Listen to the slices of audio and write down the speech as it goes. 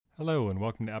Hello, and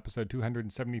welcome to episode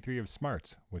 273 of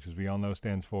SMARTS, which, as we all know,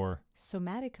 stands for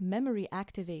Somatic memory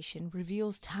activation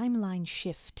reveals timeline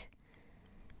shift.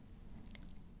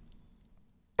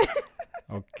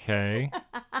 Okay.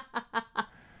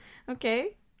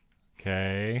 Okay,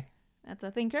 Okay. that's a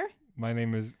thinker. My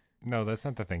name is... No, that's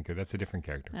not the thinker. That's a different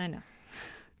character. I know.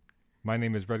 My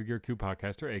name is Rudiger Q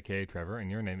Podcaster, a.k.a. Trevor,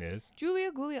 and your name is...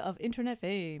 Julia Gulia of Internet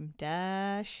Fame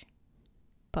dash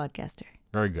podcaster.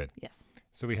 Very good. Yes.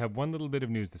 So we have one little bit of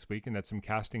news this week, and that's some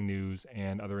casting news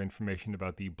and other information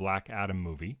about the Black Adam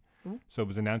movie. Ooh. So it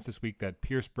was announced this week that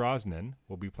Pierce Brosnan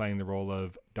will be playing the role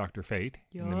of Dr. Fate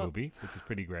in the Yup. movie, which is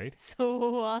pretty great.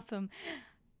 So awesome.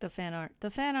 The fan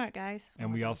art, guys.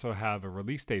 And we also have a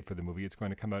release date for the movie. It's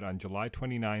going to come out on July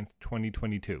 29th,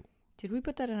 2022. Did we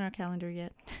put that in our calendar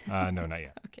yet? No, not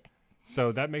yet. Okay.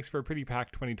 So that makes for a pretty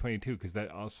packed 2022 because that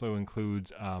also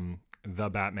includes The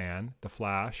Batman, The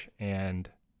Flash, and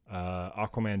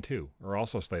Aquaman 2 are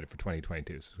also slated for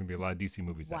 2022. So there's going to be a lot of DC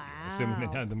movies that year, assuming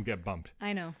that none of them get bumped.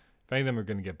 I know. If any of them are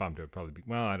going to get bumped, it would probably be,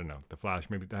 well, I don't know. The Flash,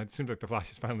 maybe. It seems like The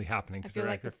Flash is finally happening because I feel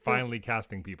they're, like they're the full- finally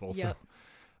casting people. Yep.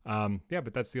 So, yeah,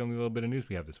 but that's the only little bit of news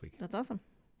we have this week. That's awesome.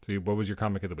 So what was your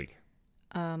comic of the week?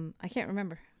 I can't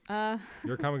remember.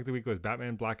 Your comic of the week was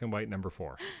Batman Black and White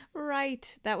 #4.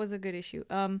 Right. That was a good issue.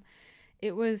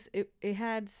 It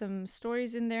had some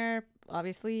stories in there,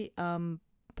 obviously.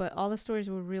 But all the stories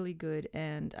were really good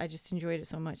and I just enjoyed it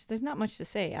so much. There's not much to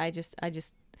say. I just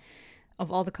of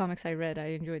all the comics I read, I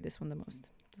enjoyed this one the most.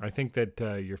 I think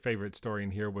that your favorite story in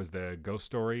here was the Ghost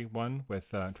Story one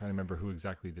with I'm trying to remember who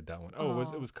exactly did that one. Oh,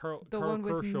 it was Carl the Carl one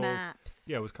with Kerschel. maps.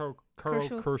 Yeah, it was Carl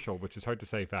Kerschel. Kerschel, which is hard to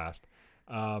say fast.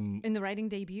 In the writing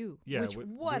debut. Yeah, Which,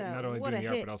 not only what doing a the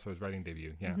art hit. but also his writing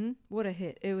debut. Yeah, What a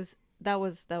hit. That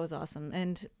was awesome.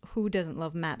 And who doesn't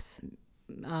love maps?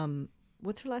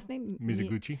 What's her last name?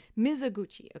 Mizuguchi.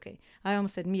 Mizuguchi. Okay. I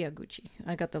almost said Miyaguchi.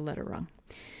 I got the letter wrong.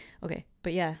 Okay.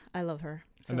 But yeah, I love her.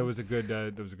 So. And there was a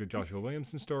good Joshua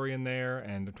Williamson story in there,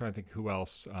 and I'm trying to think who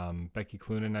else. Becky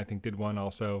Cloonan, I think, did one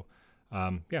also.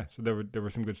 Yeah, so there were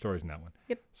some good stories in that one.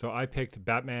 Yep. So I picked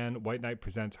Batman White Knight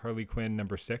Presents Harley Quinn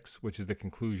 #6, which is the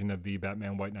conclusion of the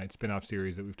Batman White Knight spin-off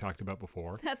series that we've talked about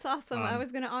before. That's awesome. I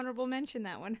was going to honorable mention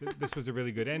that one. This was a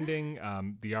really good ending.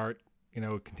 The art,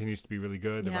 continues to be really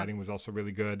good. The writing was also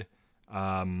really good.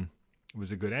 It was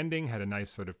a good ending, had a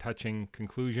nice sort of touching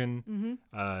conclusion,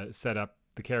 set up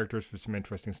the characters for some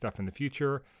interesting stuff in the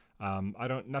future.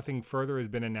 Nothing further has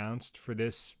been announced for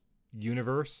this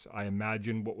universe. I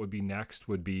imagine what would be next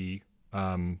would be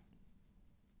the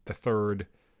third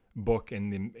book in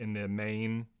the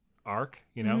main arc,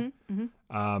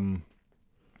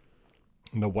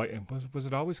 the White was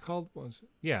it always called?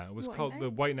 It was White called Knight? the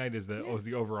White Knight is was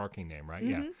the overarching name, right?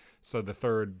 Yeah. So the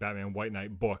third Batman White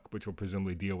Knight book, which will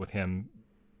presumably deal with him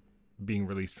being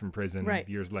released from prison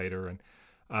years later, and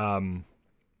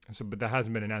but that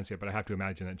hasn't been announced yet. But I have to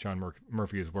imagine that John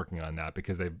Murphy is working on that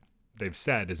because they've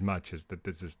said as much as that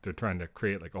they're trying to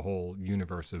create like a whole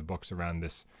universe of books around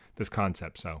this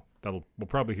concept. So we'll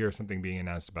probably hear something being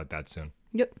announced about that soon.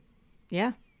 Yep.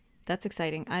 Yeah. That's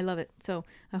exciting. I love it. So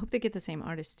I hope they get the same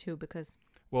artist too, because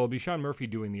well, it'll be Sean Murphy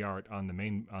doing the art on the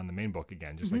main book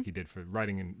again, just like he did for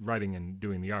writing and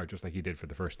doing the art, just like he did for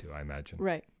the first two, I imagine.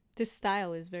 right. This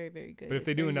style is very, very good. But if It's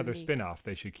they do very another unique. spin-off,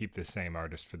 they should keep the same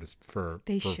artist for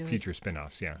They should. future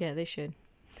spin-offs. Yeah. Yeah, they should.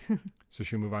 So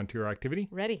should we move on to your activity?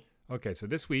 Ready. Okay. So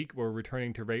this week we're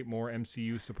returning to rate more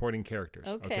MCU supporting characters.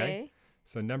 Okay.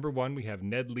 So #1 we have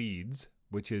Ned Leeds,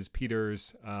 which is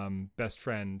Peter's best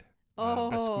friend,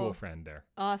 best school friend there.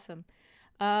 Awesome.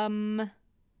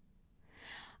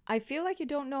 I feel like you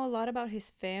don't know a lot about his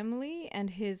family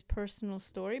and his personal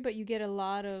story, but you get a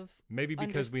lot of Maybe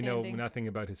because we know understanding. nothing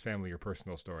about his family or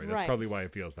personal story. That's Right. probably why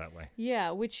it feels that way. Yeah,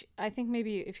 which I think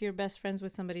maybe if you're best friends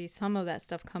with somebody, some of that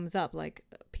stuff comes up. Like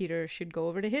Peter should go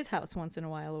over to his house once in a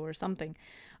while or something,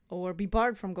 or be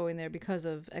barred from going there because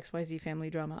of XYZ family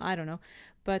drama. I don't know.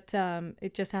 But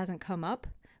it just hasn't come up.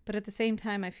 But at the same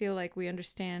time, I feel like we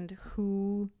understand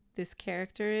who this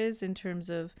character is in terms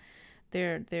of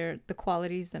the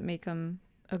qualities that make him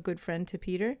a good friend to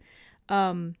Peter.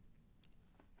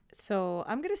 So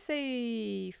I'm going to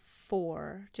say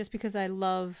 4, just because I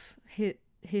love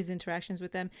his interactions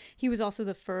with them. He was also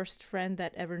the first friend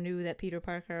that ever knew that Peter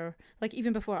Parker, like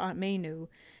even before Aunt May knew,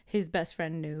 his best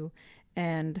friend knew.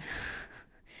 And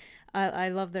I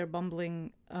love their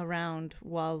bumbling around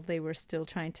while they were still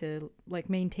trying to like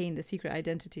maintain the secret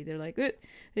identity. They're like,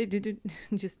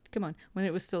 just come on, when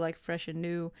it was still like fresh and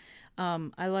new.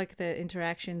 I like the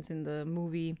interactions in the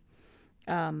movie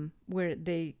where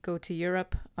they go to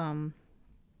Europe.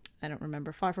 I don't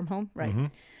remember, Far From Home,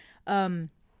 right?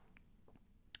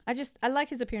 I like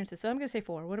his appearances, so I'm gonna say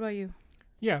 4. What about you?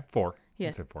 Yeah, 4. Yeah.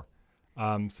 I'd say 4.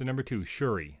 So number 2,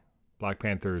 Shuri, Black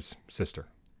Panther's sister.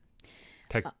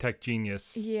 Tech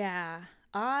genius. Yeah,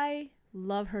 I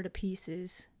love her to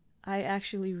pieces. I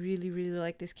actually really, really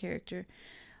like this character.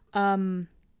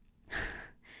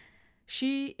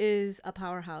 She is a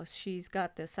powerhouse. She's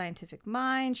got the scientific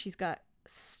mind. She's got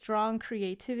strong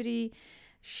creativity.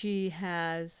 She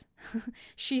has,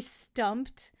 she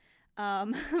stumped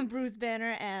Bruce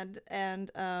Banner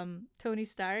and Tony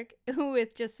Stark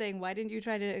with just saying, "Why didn't you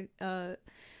try to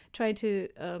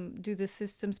do the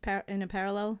systems in a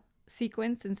parallel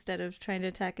sequence instead of trying to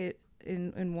attack it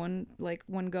in one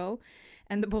go?"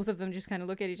 And the both of them just kind of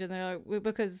look at each other and they're like,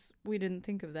 "Because we didn't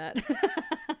think of that."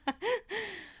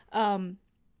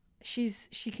 She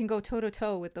can go toe to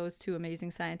toe with those two amazing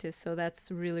scientists, so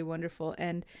that's really wonderful.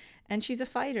 And she's a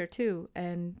fighter too,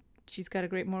 and she's got a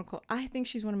great moral code. I think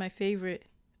she's one of my favorite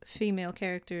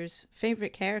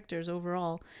characters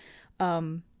overall,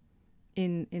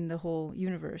 in the whole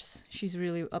universe. She's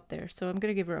really up there, so I'm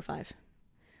gonna give her a 5.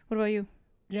 What about you?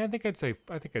 Yeah, I think I'd say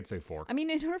 4. I mean,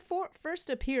 in her first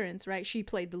appearance, right, she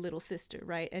played the little sister,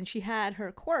 right? And she had her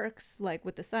quirks, like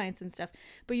with the science and stuff,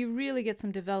 but you really get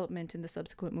some development in the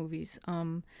subsequent movies.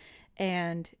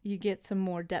 And you get some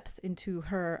more depth into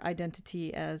her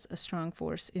identity as a strong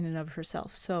force in and of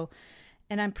herself. So,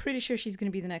 and I'm pretty sure she's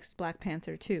going to be the next Black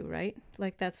Panther too, right?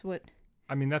 Like that's what...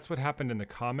 I mean, that's what happened in the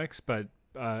comics, but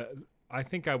I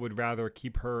think I would rather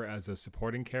keep her as a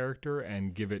supporting character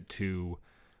and give it to...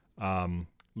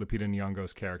 Lupita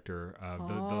Nyong'o's character,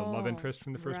 the love interest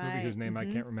from the first movie, whose name I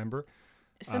can't remember.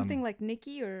 Something like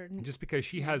Nikki, or just because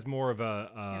she has more of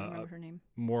can't remember her name.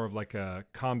 More of like a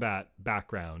combat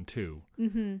background too.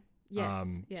 Mm-hmm.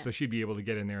 Yes. Yeah. So she'd be able to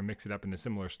get in there and mix it up in a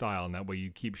similar style, and that way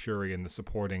you keep Shuri in the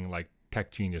supporting like tech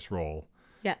genius role.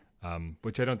 Yeah.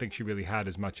 Which I don't think she really had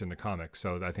as much in the comics.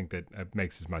 So I think that it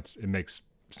makes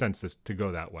sense to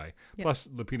go that way. Yeah. Plus,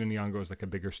 Lupita Nyong'o is like a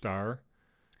bigger star.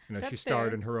 You know, she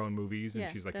starred in her own movies, and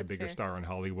she's like a bigger star in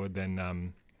Hollywood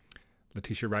than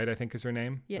Letitia Wright, I think is her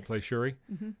name, to play Shuri.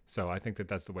 Mm-hmm. So I think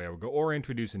that's the way I would go. Or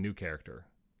introduce a new character,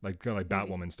 like kind of like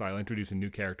Batwoman style. Introduce a new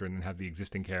character and then have the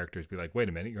existing characters be like, wait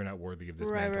a minute, you're not worthy of this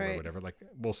mantle or whatever. Like,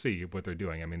 we'll see what they're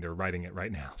doing. I mean, they're writing it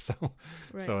right now, so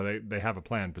they have a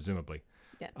plan, presumably.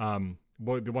 Yeah.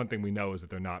 Well, the one thing we know is that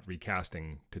they're not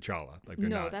recasting T'Challa. Like they're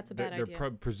not. That's a bad idea.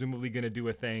 They're presumably going to do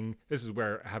a thing. This is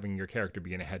where having your character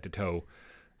be in a head-to-toe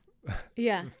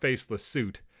faceless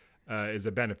suit is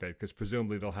a benefit, because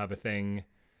presumably they'll have a thing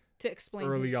to explain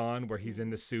early on where he's in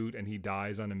the suit and he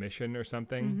dies on a mission or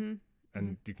something. Mm-hmm.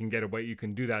 And you can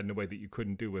do that in a way that you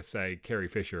couldn't do with, say, Carrie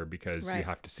Fisher, because you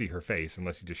have to see her face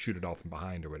unless you just shoot it all from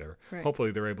behind or whatever. Right. Hopefully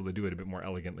they're able to do it a bit more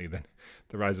elegantly than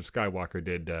The Rise of Skywalker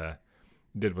did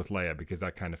with Leia, because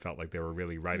that kind of felt like they were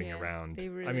really riding around. They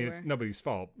really it's nobody's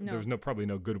fault. No. There's probably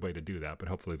no good way to do that, but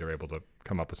hopefully they're able to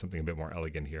come up with something a bit more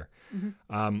elegant here.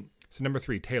 Mm-hmm. So number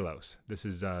 3, Talos. This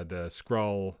is the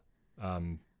Skrull,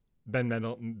 Ben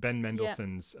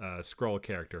Mendelsohn's Skrull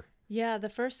character. Yeah, the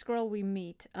first Skrull we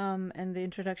meet, and the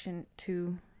introduction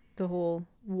to the whole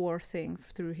war thing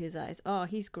through his eyes. Oh,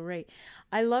 he's great.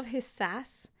 I love his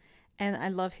sass. And I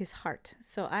love his heart.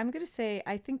 So I'm going to say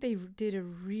I think they did a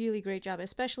really great job,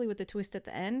 especially with the twist at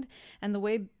the end. And the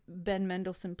way Ben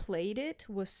Mendelsohn played it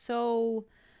was so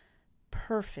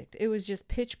perfect. It was just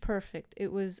pitch perfect.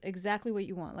 It was exactly what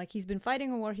you want. Like, he's been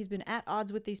fighting a war. He's been at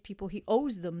odds with these people. He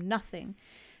owes them nothing.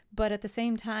 But at the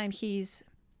same time, he's,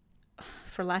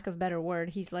 for lack of a better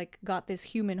word, he's like got this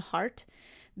human heart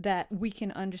that we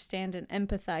can understand and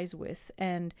empathize with.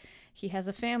 And he has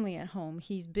a family at home.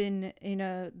 He's been in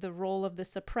the role of the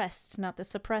suppressed, not the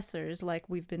suppressors, like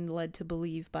we've been led to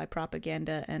believe by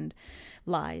propaganda and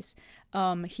lies.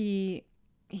 He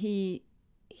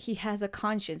has a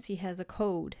conscience. He has a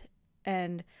code.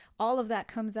 And all of that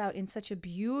comes out in such a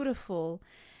beautiful,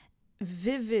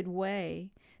 vivid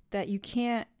way that you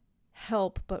can't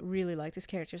help but really like this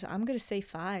character. So I'm gonna say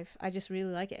 5. I just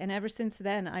really like it, and ever since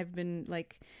then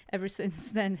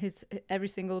his every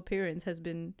single appearance has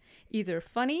been either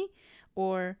funny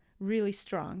or really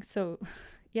strong. So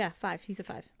yeah, 5. He's a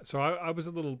 5. So I was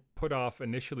a little put off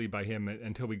initially by him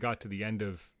until we got to the end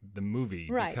of the movie,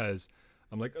 because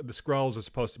I'm like, the Skrulls are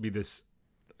supposed to be this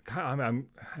I don't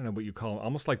know what you call them,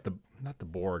 almost like not the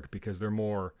Borg, because they're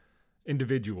more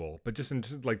individual, but just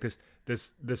into like this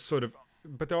sort of.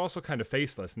 But they're also kind of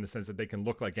faceless in the sense that they can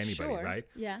look like anybody, right?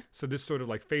 Yeah. So this sort of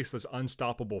like faceless,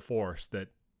 unstoppable force that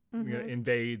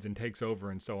invades and takes over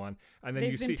and so on. And then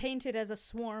they've been painted as a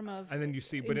swarm of. And then you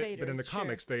see, but in the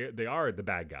comics, they are the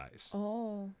bad guys.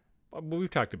 Oh. well, we've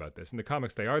talked about this. In the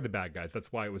comics, they are the bad guys.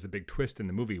 That's why it was a big twist in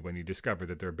the movie when you discover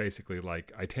that they're basically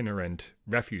like itinerant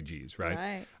refugees,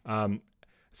 right?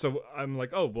 So I'm like,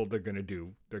 oh, well, they're going to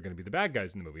be the bad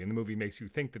guys in the movie. And the movie makes you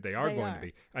think that they are going to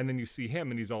be. And then you see him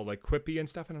and he's all like quippy and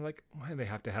stuff. And I'm like, why do they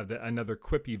have to have another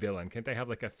quippy villain? Can't they have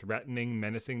like a threatening,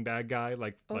 menacing bad guy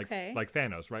like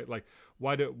Thanos, right? Like,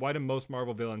 why do most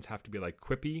Marvel villains have to be like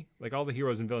quippy? Like all the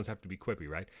heroes and villains have to be quippy,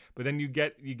 right? But then you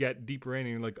get deeper in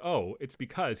and you're like, oh, it's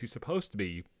because he's supposed to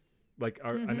be like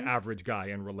an average guy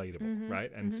and relatable,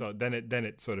 right? And so then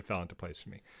it sort of fell into place for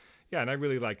me. Yeah, and I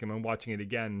really like him. I'm watching it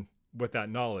again with that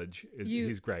knowledge.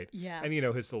 He's great. Yeah. And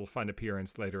his little fun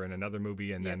appearance later in another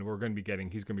movie, and then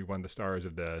he's going to be one of the stars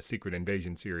of the Secret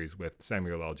Invasion series with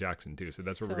Samuel L. Jackson too. So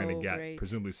that's where we're going to get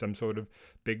presumably some sort of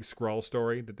big Skrull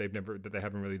story that they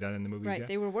haven't really done in the movies yet.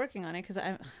 They were working on it because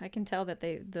I can tell that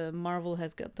the Marvel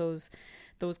has got those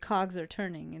cogs are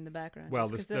turning in the background. Well,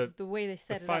 the way they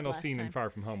set it up the final scene in Far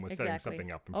From Home was setting something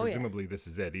up, and presumably this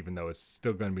is it, even though it's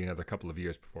still going to be another couple of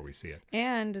years before we see it.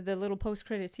 And the little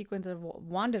post-credit sequence of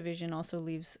WandaVision also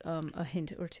leaves a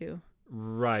hint or two.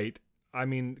 Right. I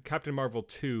mean, Captain Marvel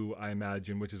 2, I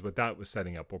imagine, which is what that was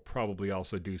setting up, will probably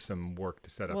also do some work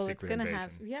to set up Secret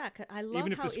Invasion. I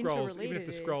love how interrelated even if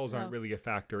the Skrulls aren't really a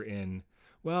factor in,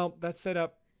 well, that's set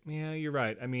up. Yeah, you're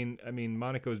right. I mean,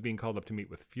 Monica is being called up to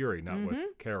meet with Fury, not with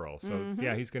Carol. So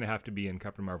yeah, he's going to have to be in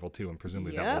Captain Marvel 2, and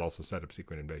presumably that will also set up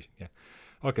Secret Invasion. Yeah.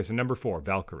 Okay, so number 4,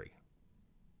 Valkyrie.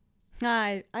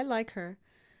 I like her.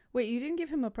 Wait, you didn't give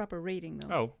him a proper rating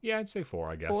though. Oh, yeah, I'd say 4,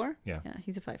 I guess. 4? Yeah. Yeah,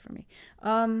 he's a 5 for me.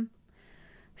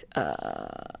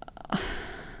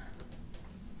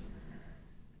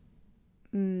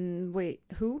 Wait,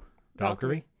 who?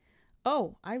 Valkyrie?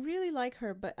 Oh, I really like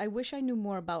her, but I wish I knew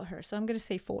more about her, so I'm going to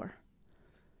say 4.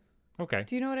 Okay.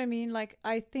 Do you know what I mean? Like,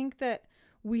 I think that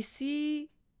we see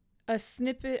a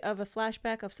snippet of a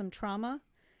flashback of some trauma.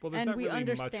 Well, there's not really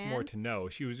much more to know.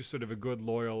 She was just sort of a good,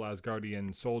 loyal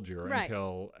Asgardian soldier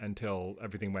until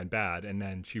everything went bad, and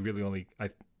then she really only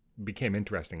became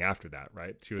interesting after that,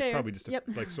 right? She was probably just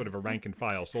like sort of a rank and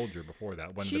file soldier before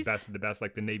that. One of the best of the best,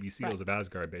 like the Navy SEALs of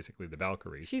Asgard, basically the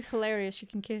Valkyries. She's hilarious. She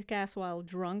can kick ass while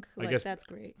drunk. That's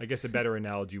great. I guess a better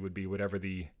analogy would be whatever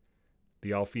the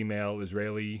all-female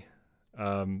Israeli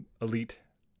elite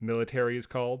military is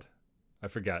called. I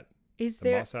forget. Is the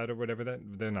Mossad or whatever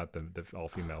they're not the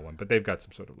all-female one, but they've got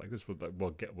some sort of like this.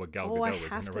 We'll get what Gal Gadot was.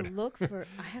 I have to look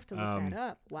that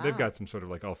up. Wow. They've got some sort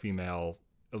of like all-female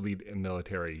elite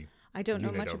military. I don't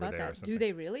know much about that. Do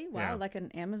they really? Wow, yeah. Like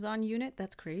an Amazon unit?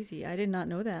 That's crazy. I did not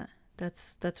know that.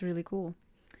 That's really cool.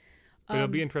 But it'll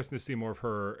be interesting to see more of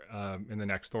her in the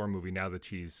next Thor movie now that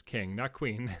she's king, not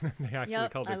queen. They actually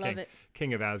called her king.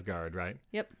 King of Asgard, right?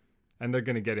 Yep. And they're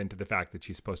going to get into the fact that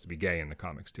she's supposed to be gay in the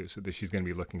comics too, so that she's going to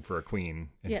be looking for a queen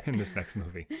in this next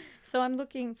movie. So I'm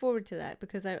looking forward to that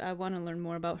because I want to learn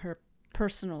more about her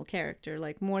personal character,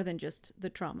 like more than just the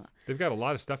trauma. They've got a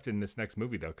lot of stuff in this next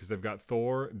movie though, because they've got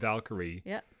Thor, Valkyrie.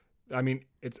 Yeah. I mean,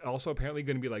 it's also apparently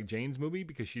going to be like Jane's movie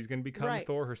because she's going to become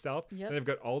Thor herself. Yep. And they've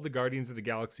got all the Guardians of the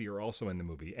Galaxy are also in the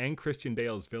movie, and Christian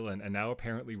Bale's villain, and now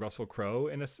apparently Russell Crowe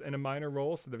in a minor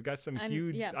role. So they've got some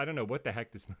huge. I don't know what the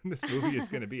heck this movie is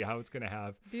going to be. How it's going to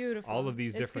have all of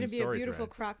these different story threads. It's going to be a beautiful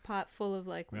crock pot full of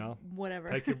whatever.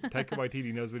 Taika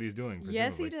Waititi knows what he's doing. Presumably.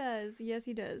 Yes, he does. Yes,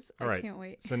 he does. All right. I can't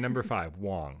wait. So number 5,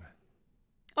 Wong.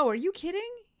 Oh, are you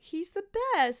kidding? He's the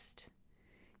best.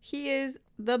 He is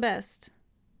the best.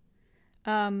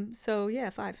 So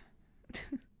yeah, 5.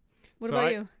 What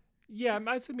about you? Yeah,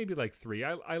 I'd say maybe like 3.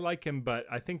 I like him, but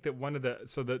I think that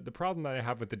the problem that I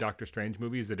have with the Doctor Strange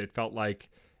movie is that it felt like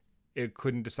it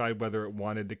couldn't decide whether it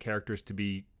wanted the characters to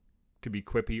be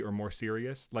quippy or more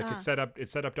serious. Like it set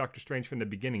up Doctor Strange from the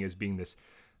beginning as being this,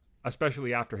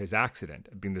 especially after his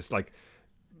accident, being this like,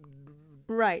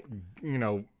 right,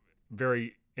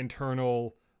 very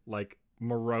internal, like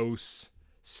morose,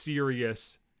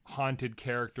 serious, haunted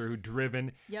character who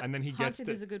driven, and then he haunted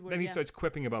is a good word, then he starts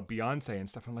quipping about Beyonce and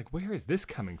stuff. I'm like, where is this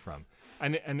coming from?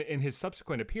 And in his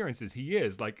subsequent appearances, he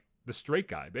is like the straight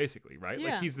guy, basically, right?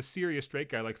 Yeah. Like he's the serious straight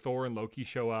guy. Like Thor and Loki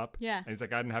show up, and he's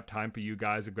like, I didn't have time for you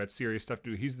guys. I've got serious stuff to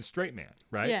do. He's the straight man,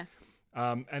 right? Yeah.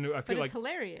 And I feel it's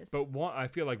hilarious. But I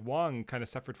feel like Wong kind of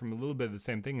suffered from a little bit of the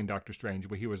same thing in Doctor Strange,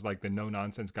 where he was like the no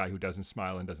nonsense guy who doesn't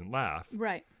smile and doesn't laugh,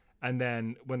 right? And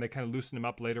then when they kind of loosen him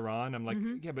up later on, I'm like,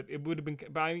 yeah, but it would have been.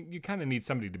 But you kind of need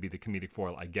somebody to be the comedic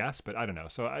foil, I guess. But I don't know.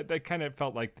 So I kind of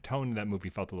felt like the tone of that movie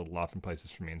felt a little off in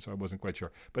places for me, and so I wasn't quite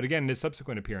sure. But again, in his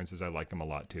subsequent appearances, I like him a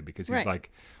lot too, because he's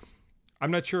like, I'm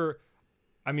not sure.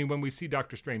 I mean, when we see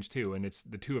Doctor Strange 2, and it's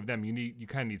the two of them, you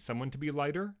kind of need someone to be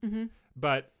lighter.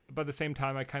 But by the same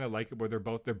time, I kind of like it where they're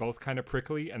both kind of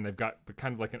prickly, and they've got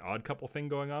kind of like an Odd Couple thing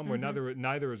going on, where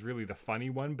neither is really the funny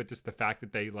one, but just the fact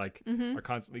that they like are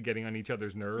constantly getting on each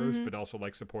other's nerves, but also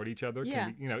like support each other.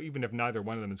 Yeah. Can be, even if neither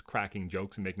one of them is cracking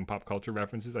jokes and making pop culture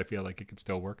references, I feel like it could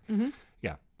still work.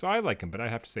 Yeah, so I like him, but I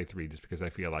have to say 3 just because I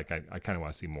feel like I kind of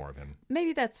want to see more of him.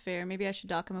 Maybe that's fair. Maybe I should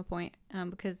dock him a point,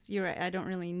 because you're right. I don't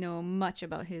really know much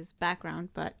about his background,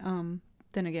 but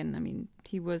then again, I mean,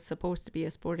 he was supposed to be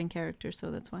a sporting character,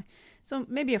 so that's why. So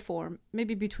maybe a 4,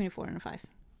 maybe between a 4 and a 5.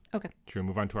 Okay. Should we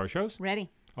move on to our shows? Ready.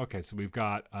 Okay, so we've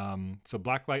got so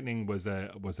Black Lightning was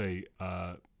a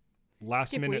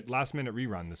last minute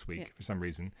rerun this week for some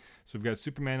reason. So we've got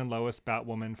Superman and Lois,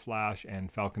 Batwoman, Flash,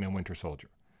 and Falcon and Winter Soldier.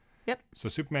 Yep. So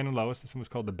Superman and Lois, this one was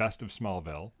called The Best of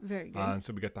Smallville. Very good.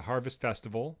 So we got the Harvest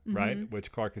Festival, right,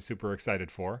 which Clark is super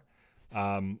excited for.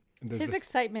 His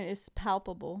excitement is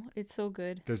palpable. It's so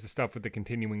good. There's the stuff with the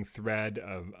continuing thread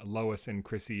of Lois and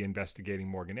Chrissy investigating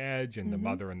Morgan Edge, and the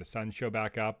mother and the son show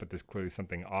back up, but there's clearly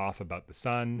something off about the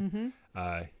son.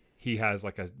 He has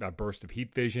like a burst of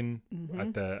heat vision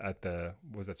at the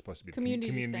what was that supposed to be?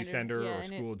 Community center or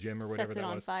school gym or whatever that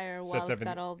was. Sets it on fire while it's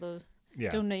got all the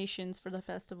donations for the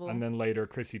festival. And then later,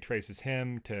 Chrissy traces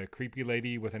him to Creepy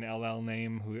Lady with an LL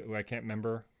name who I can't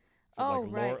remember.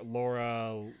 Right.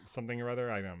 Laura something or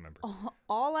other. I don't remember.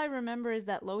 All I remember is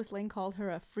that Lois Lane called her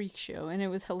a freak show, and it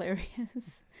was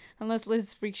hilarious. Unless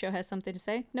Liz Freak Show has something to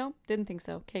say. No, didn't think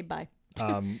so. Okay, bye.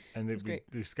 And we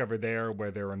discover there where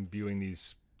they're imbuing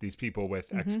these people with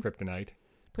X-Kryptonite.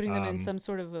 Putting them in some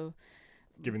sort of a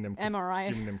giving them MRI.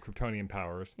 Giving them Kryptonian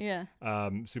powers. Yeah.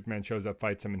 Superman shows up,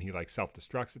 fights him, and he like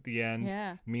self-destructs at the end.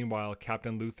 Yeah. Meanwhile,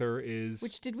 Captain Luthor is...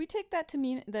 Which, did we take that to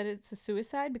mean that it's a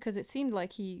suicide? Because it seemed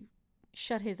like he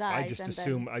shut his eyes. I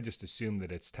just assume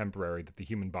that it's temporary, that the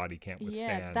human body can't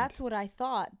withstand. Yeah, that's what I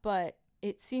thought, but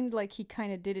it seemed like he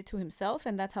kind of did it to himself,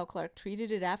 and that's how Clark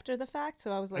treated it after the fact.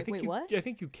 So I was like, wait, what? I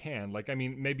think you can. Like, I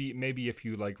mean, maybe if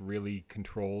you like really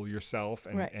control yourself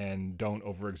and don't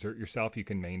overexert yourself, you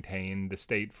can maintain the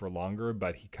state for longer.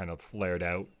 But he kind of flared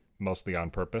out mostly on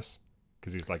purpose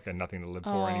because he's like got nothing to live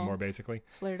for anymore, basically.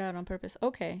 Flared out on purpose.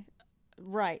 Okay.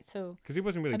 Right, so... Because he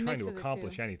wasn't really trying to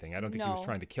accomplish anything. I don't think he was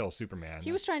trying to kill Superman.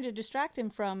 He was trying to distract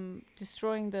him from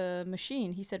destroying the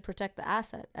machine. He said protect the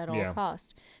asset at all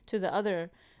cost. To the other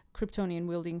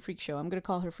Kryptonian-wielding Freak Show. I'm going to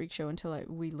call her Freak Show until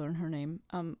we learn her name.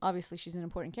 Obviously, she's an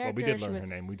important character. Well, we did learn her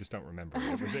name. We just don't remember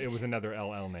it. It was another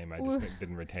LL name. I just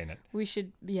didn't retain it. We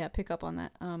should, pick up on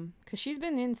that. Because she's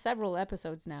been in several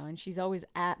episodes now, and she's always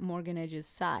at Morgan Edge's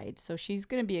side. So she's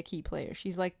going to be a key player.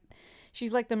 She's like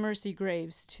the Mercy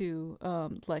Graves to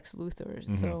Lex Luthor.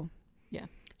 So, yeah.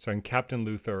 So, and Captain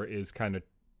Luthor is kind of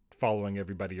following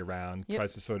everybody around,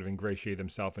 tries to sort of ingratiate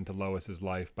himself into Lois's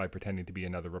life by pretending to be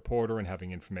another reporter and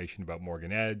having information about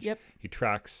Morgan Edge. Yep. He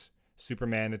tracks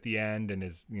Superman at the end and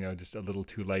is, just a little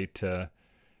too late to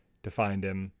find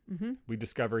him. We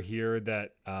discover here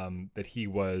that that he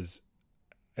was,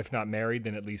 if not married,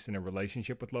 then at least in a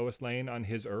relationship with Lois Lane on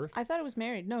his Earth. I thought it was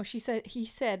married. No, he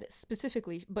said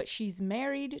specifically, but she's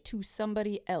married to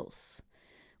somebody else,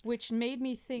 which made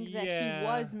me think that he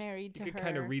was married to her. You could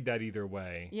kind of read that either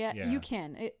way. Yeah. You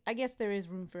can. I guess there is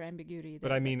room for ambiguity there,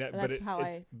 but I mean, that's how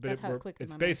it clicked in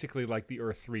my mind. It's basically like the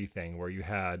Earth 3 thing where you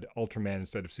had Ultraman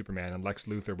instead of Superman, and Lex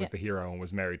Luthor was the hero and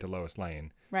was married to Lois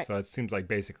Lane. Right. So it seems like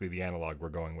basically the analog we're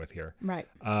going with here. Right.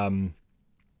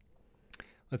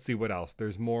 Let's see what else.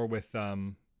 There's more with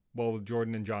with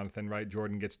Jordan and Jonathan, right?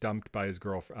 Jordan gets dumped by his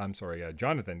girlfriend.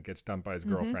 Jonathan gets dumped by his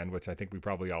girlfriend, which I think we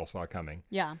probably all saw coming.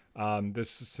 Yeah. There's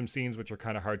some scenes which are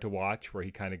kind of hard to watch where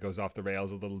he kind of goes off the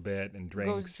rails a little bit and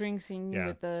drinks. Goes drinking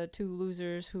with the two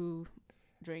losers who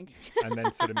drink. And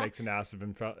then sort of makes an ass of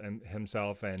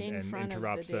himself and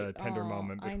interrupts a tender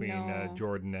moment between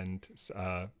Jordan and,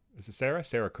 is it Sarah?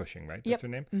 Sarah Cushing, right? That's her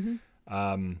name?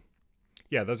 Mm-hmm.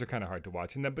 Yeah, those are kind of hard to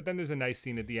watch. But then there's a nice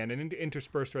scene at the end. And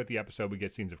interspersed throughout the episode, we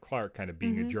get scenes of Clark kind of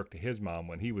being a jerk to his mom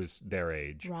when he was their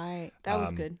age. Right. That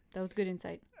was good. That was good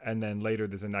insight. And then later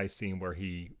there's a nice scene where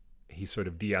he sort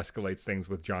of de-escalates things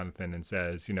with Jonathan and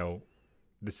says,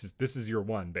 this is your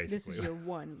one, basically. This is your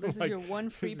one. This is your one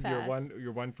free pass.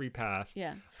 Your one free pass.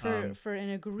 Yeah, for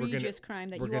an egregious crime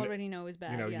that you already know is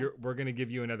bad. We're going to give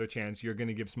you another chance. You're going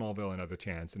to give Smallville another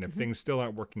chance. And if things still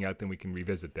aren't working out, then we can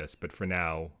revisit this. But for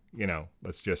now,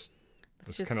 let's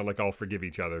kind of like all forgive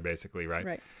each other, basically,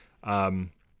 right? Right.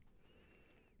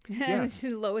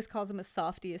 Lois calls him a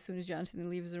softie as soon as Jonathan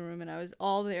leaves the room, and I was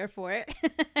all there for it.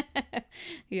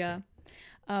 Yeah.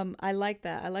 I like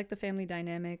that. I like the family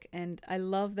dynamic, and I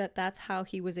love that that's how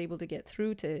he was able to get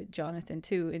through to Jonathan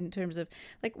too, in terms of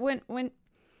like when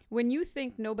when you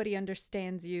think nobody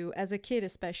understands you as a kid,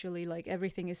 especially, like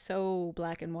everything is so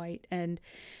black and white, and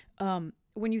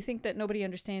when you think that nobody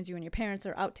understands you and your parents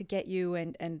are out to get you,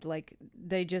 and like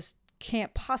they just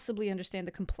can't possibly understand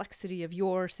the complexity of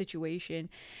your situation,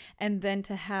 and then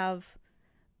to have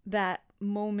that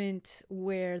moment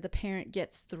where the parent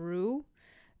gets through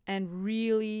and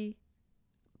really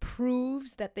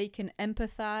proves that they can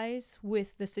empathize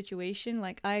with the situation.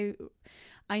 Like I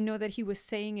know that he was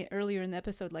saying it earlier in the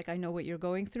episode, like, I know what you're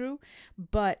going through,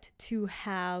 but to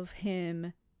have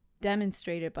him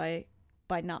demonstrate it by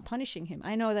not punishing him.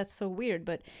 I know that's so weird,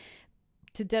 but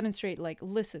to demonstrate, like,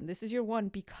 listen, this is your one,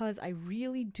 because I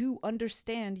really do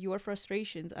understand your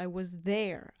frustrations. I was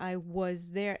there,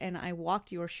 and I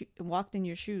walked in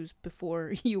your shoes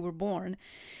before you were born.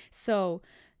 So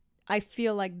I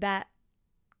feel like that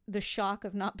the shock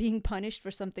of not being punished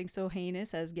for something so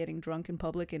heinous as getting drunk in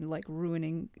public and like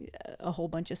ruining a whole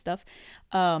bunch of stuff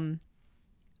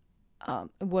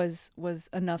was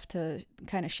enough to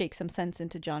kind of shake some sense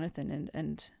into Jonathan,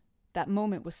 and that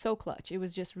moment was so clutch. It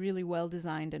was just really well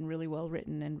designed and really well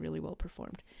written and really well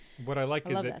performed. What I like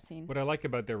love that scene. What I like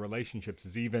about their relationships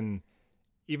is even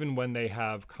when they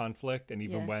have conflict, and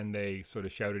even when they sort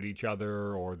of shout at each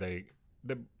other, or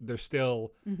there's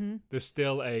still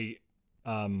a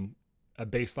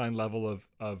baseline level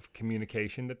of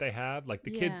communication that they have. Like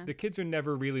the kids are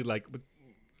never really like,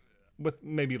 with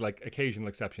maybe like occasional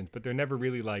exceptions, but they're never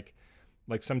really like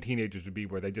some teenagers would be,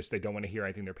 where they don't want to hear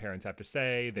anything their parents have to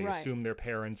say. They assume their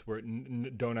parents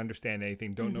don't understand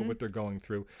anything, don't know what they're going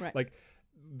through. Right. Like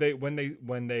when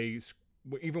they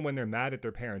even when they're mad at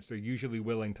their parents, they're usually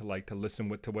willing to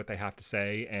listen to what they have to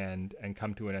say and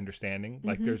come to an understanding.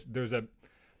 Like there's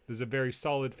a very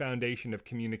solid foundation of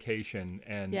communication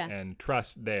and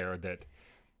trust there that.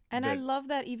 And I love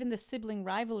that even the sibling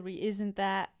rivalry isn't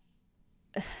that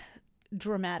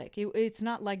dramatic. It's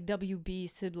not like WB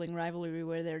sibling rivalry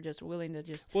where they're just willing to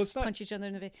punch each other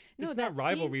in the face. No, it's not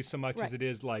rivalry so much as it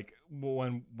is like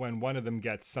when one of them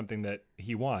gets something that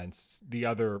he wants, the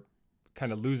other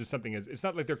kind of loses something. It's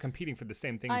not like they're competing for the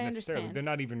same thing necessarily. They're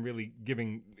not even really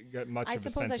giving much of a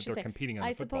sense that they're competing on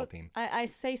the football team. I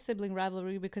say sibling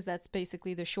rivalry because that's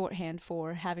basically the shorthand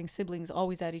for having siblings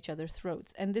always at each other's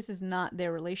throats. And this is not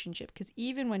their relationship, because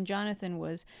even when Jonathan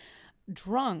was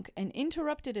drunk and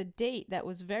interrupted a date that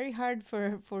was very hard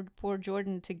for poor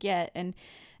Jordan to get, and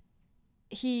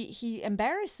he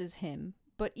embarrasses him,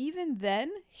 but even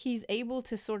then he's able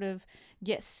to sort of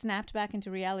get snapped back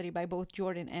into reality by both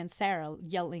Jordan and Sarah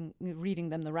yelling, reading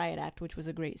them the riot act, which was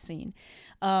a great scene.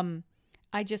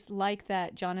 I just like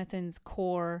that Jonathan's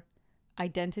core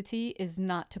identity is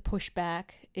not to push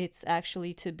back. It's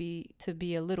actually to be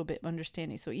a little bit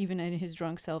understanding. So even in his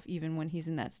drunk self, even when he's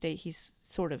in that state, he's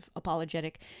sort of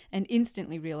apologetic and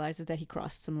instantly realizes that he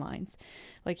crossed some lines.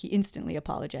 Like, he instantly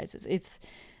apologizes.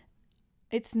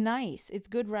 It's nice. It's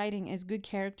good writing. It's good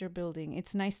character building.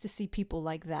 It's nice to see people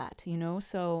like that,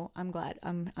 So I'm glad.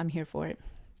 I'm here for it.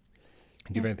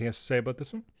 Do you have anything else to say about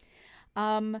this one?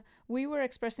 We were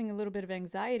expressing a little bit of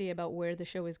anxiety about where the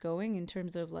show is going in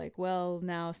terms of like, well,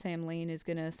 now Sam Lane is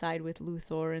going to side with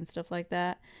Luthor and stuff like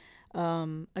that,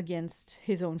 against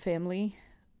his own family,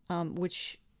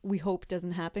 which we hope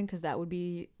doesn't happen, because that would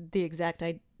be the exact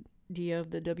idea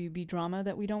of the WB drama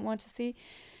that we don't want to see.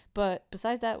 But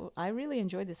besides that, I really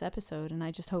enjoyed this episode, and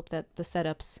I just hope that the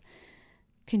setups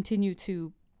continue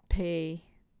to pay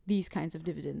these kinds of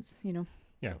dividends,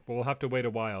 Yeah, well, we'll have to wait a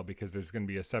while, because there's going to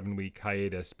be a 7-week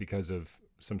hiatus because of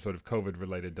some sort of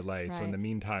COVID-related delay. Right. So in the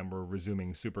meantime, we're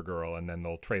resuming Supergirl, and then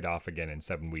they'll trade off again in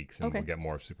 7 weeks, and we'll get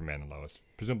more of Superman and Lois.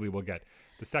 Presumably, we'll get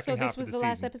the second half of the season. So this was the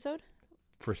last episode?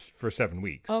 For 7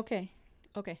 weeks. Okay.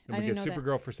 And we get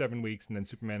Supergirl for 7 weeks, and then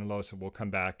Superman and Lois will come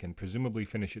back and presumably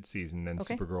finish its season. And then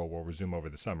Supergirl will resume over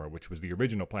the summer, which was the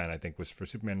original plan, I think, was for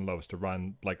Superman and Lois to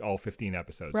run like all 15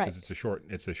 episodes, because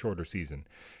it's a shorter season.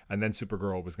 And then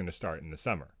Supergirl was going to start in the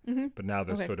summer. Mm-hmm. But now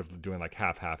they're sort of doing like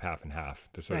half and half.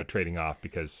 They're sort of trading off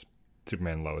because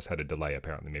Superman and Lois had a delay,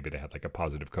 apparently. Maybe they had like a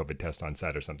positive COVID test on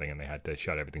set or something, and they had to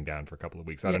shut everything down for a couple of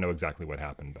weeks. I don't know exactly what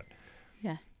happened, but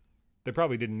they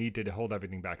probably didn't need to hold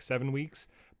everything back 7 weeks.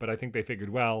 But I think they figured,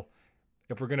 well,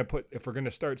 if we're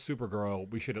gonna start Supergirl,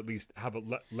 we should at least have it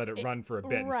let it run for a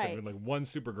bit, instead of like one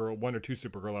or two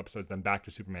Supergirl episodes, then back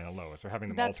to Superman and Lois, or having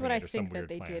them alternate, or some weird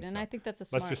plan. That's what I think that they did, and I think that's a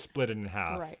smart. Let's just split it in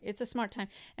half. Right, it's a smart time,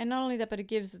 and not only that, but it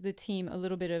gives the team a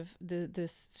little bit of the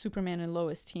Superman and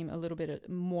Lois team a little bit of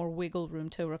more wiggle room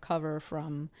to recover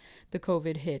from the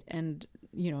COVID hit, and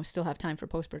still have time for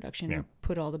post production and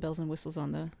put all the bells and whistles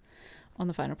on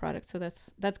the final product. So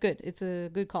that's good. It's a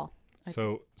good call.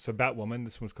 So Batwoman,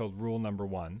 this one's called Rule Number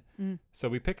 1. So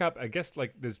we pick up, I guess,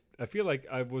 like I feel like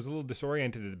I was a little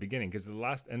disoriented at the beginning because the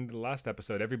last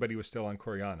episode, everybody was still on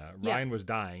Coriana. Yeah. Ryan was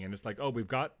dying, and it's like, oh, we've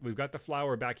got the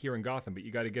Flower back here in Gotham, but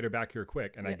you got to get her back here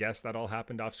quick. And I guess that all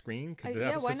happened off screen because the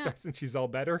episode starts and she's all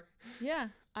better. Yeah.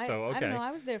 So okay, I don't know.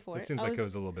 I was there for it. It seems like it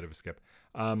was a little bit of a skip.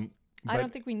 I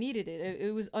don't think we needed it.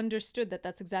 It was understood that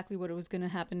that's exactly what was going to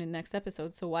happen in next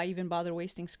episode. So why even bother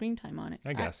wasting screen time on it?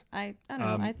 I guess. I don't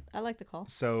know. I like the call.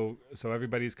 So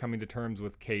everybody's coming to terms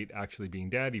with Kate actually being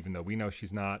dead, even though we know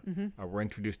she's not. We're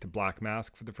introduced to Black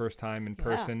Mask for the first time in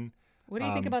person. What do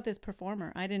you think about this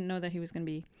performer? I didn't know that he was going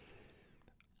to be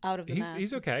out of the mask.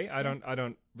 He's okay. I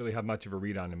don't really have much of a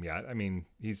read on him yet. I mean,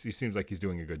 he seems like he's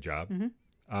doing a good job.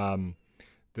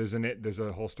 There's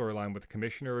a whole storyline with the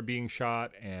commissioner being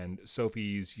shot, and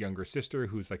Sophie's younger sister,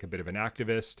 who's like a bit of an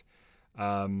activist,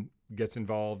 gets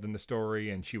involved in the story,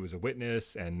 and she was a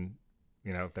witness, and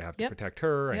they have to protect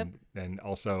her, and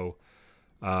also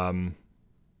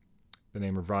the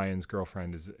name of Ryan's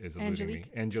girlfriend is eluding me.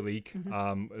 Angelique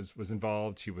was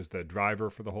involved. She was the driver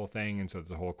for the whole thing, and so there's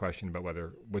a whole question about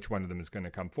which one of them is going to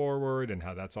come forward and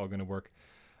how that's all going to work.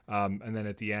 And then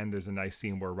at the end, there's a nice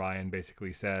scene where Ryan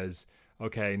basically says,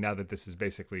 okay, now that this is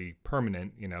basically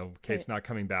permanent, Kate's not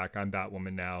coming back. I'm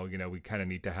Batwoman now. We kind of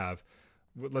need to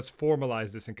let's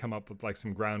formalize this and come up with like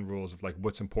some ground rules of like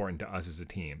what's important to us as a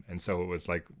team. And so it was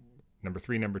like number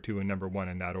 3, number 2, and number 1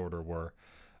 in that order were,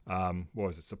 what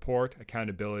was it? Support,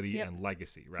 accountability, and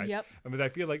legacy, right? Yep. I mean, I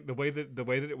feel like the way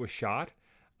that it was shot,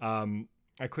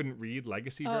 I couldn't read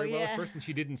legacy very well at first, and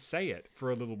she didn't say it for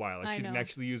a little while. Like she didn't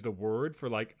actually use the word for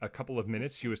like a couple of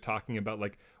minutes. She was talking about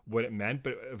like what it meant,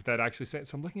 but if that actually said,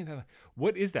 so I'm looking at that, like,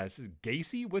 what is that? Is it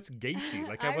Gacy? What's Gacy?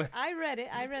 Like I read it.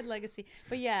 I read legacy,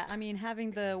 but yeah, I mean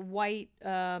having the white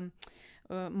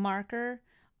marker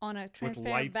on a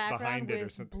transparent background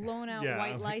with blown out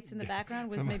white lights in the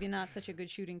background was maybe not such a good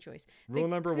shooting choice. Rule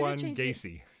number 1,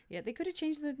 Gacy. Yeah, they could have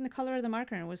changed the color of the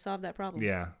marker and it would solve that problem.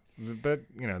 Yeah. But,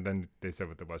 then they said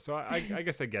what it was. So I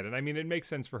guess I get it. I mean, it makes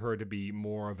sense for her to be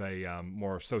more of a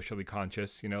more socially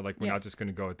conscious, like we're not just going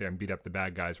to go out there and beat up the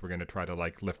bad guys. We're going to try to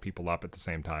like lift people up at the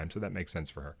same time. So that makes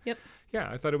sense for her. Yep. Yeah,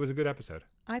 I thought it was a good episode.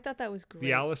 I thought that was great.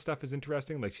 The Alice stuff is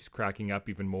interesting. Like she's cracking up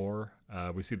even more.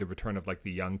 We see the return of like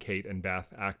the young Kate and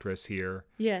Beth actress here.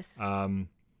 Yes.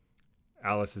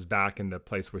 Alice is back in the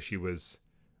place where she was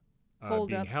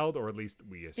being held, or at least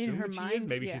we assume that she is.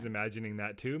 Maybe she's imagining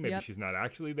that too. Maybe she's not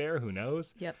actually there. Who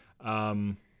knows? Yep.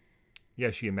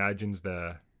 She imagines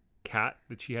the cat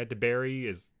that she had to bury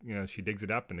is, she digs it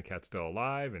up and the cat's still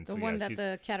alive. And the one that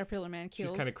the caterpillar man killed.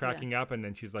 She's kind of cracking up, and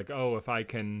then she's like, oh, if I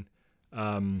can,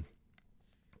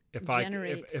 if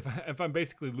I'm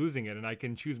basically losing it and I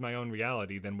can choose my own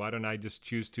reality, then why don't I just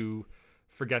choose to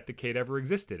forget that Kate ever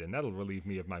existed, and that'll relieve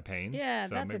me of my pain. Yeah,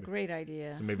 so that's a great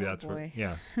idea. So maybe that's where,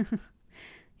 yeah.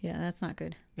 Yeah, that's not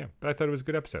good. Yeah, but I thought it was a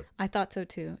good episode. I thought so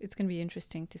too. It's going to be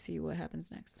interesting to see what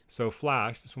happens next. So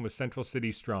Flash, this one was Central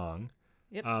City Strong.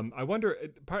 Yep. I wonder,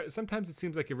 sometimes it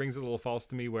seems like it rings a little false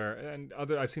to me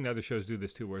I've seen other shows do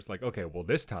this too, where it's like, okay, well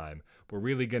this time we're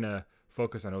really going to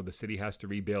focus on, the city has to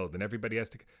rebuild and everybody has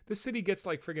to, the city gets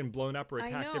like friggin' blown up or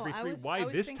attacked every 3. Why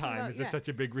this time is it such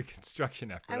a big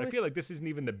reconstruction effort? I feel like this isn't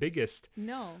even the biggest.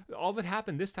 No. All that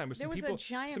happened this time was there was a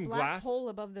giant black hole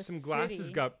above the city. Some glasses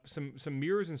got, some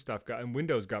mirrors and stuff and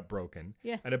windows got broken.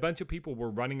 Yeah. And a bunch of people were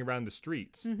running around the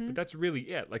streets. But that's really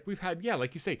it. Like we've had,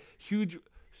 like you say, huge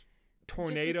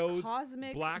tornadoes,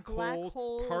 black holes,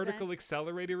 particle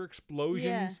accelerator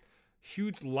explosions,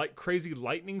 huge crazy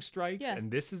lightning strikes,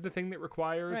 and this is the thing that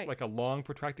requires like a long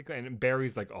protracted. And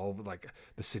Barry's like, oh, like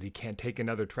the city can't take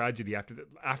another tragedy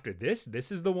after this.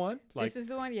 This is the one. Like, this is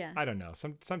the one. Yeah. I don't know.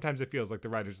 Sometimes it feels like the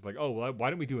writers are like, oh, well,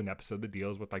 why don't we do an episode that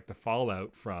deals with like the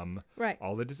fallout from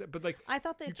all the but like I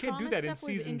thought you can't do that in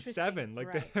season 7.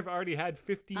 Like they have already had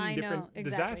 15 different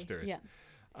disasters. Yeah.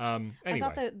 Anyway. I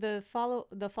thought that the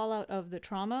fallout of the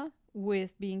trauma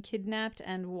with being kidnapped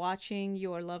and watching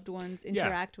your loved ones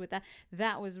interact with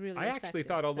that was really effective. Actually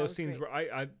thought all those scenes were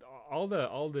all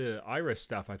the Iris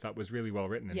stuff I thought was really well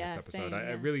written in this episode.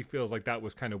 It really feels like that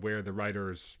was kind of where the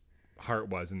writer's heart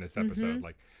was in this episode.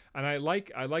 Like, and I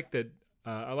like that.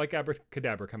 I like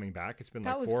Abracadabra coming back. It's been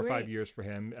like 4 or 5 years for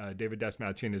him. David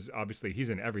Dastmalchian is obviously he's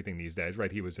in everything these days,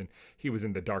 right? He was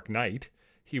in The Dark Knight.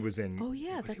 He was in. Oh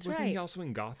yeah, that's right. Wasn't he also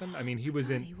in Gotham? I mean, he was.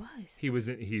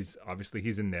 He's obviously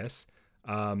he's in this.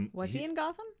 Was he in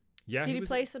Gotham? Yeah. Did he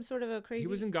play some sort of a crazy? He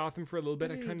was in Gotham for a little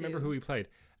bit. I can't remember who he played.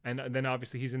 And then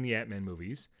obviously he's in the Ant-Man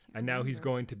movies, and now he's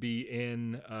going to be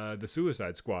in the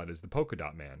Suicide Squad as the Polka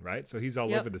Dot Man, right? So he's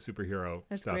all over the superhero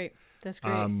stuff. That's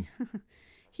great.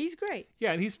 He's great.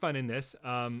 Yeah, and he's fun in this.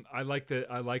 I like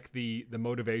the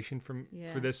motivation for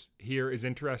this here is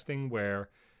interesting, where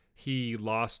he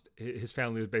lost his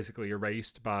family was basically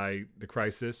erased by the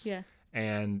crisis. Yeah.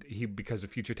 And because of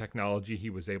future technology, he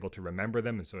was able to remember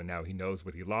them, and so now he knows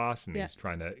what he lost, and he's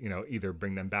trying to, either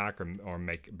bring them back or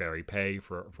make Barry pay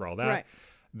for all that.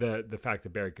 Right. The fact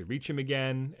that Barry could reach him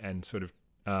again and sort of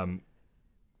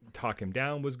talk him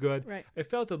down was good. Right. It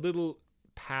felt a little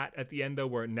pat at the end, though,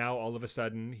 where now all of a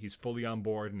sudden he's fully on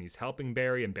board and he's helping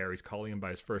Barry, and Barry's calling him by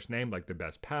his first name like they're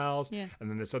best pals. Yeah. And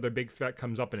then this other big threat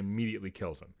comes up and immediately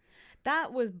kills him.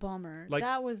 That was bummer. Like,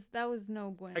 that was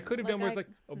no bueno. I could have been where it's like,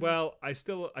 well, I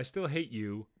still hate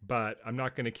you, but I'm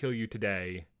not going to kill you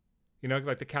today.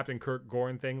 Like the Captain Kirk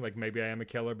Gorn thing, like maybe I am a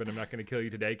killer, but I'm not going to kill you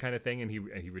today kind of thing. And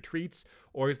he retreats,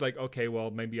 or he's like, okay,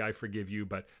 well, maybe I forgive you,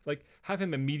 but like have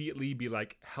him immediately be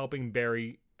like helping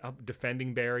Barry,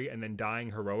 defending Barry, and then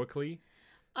dying heroically.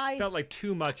 I felt like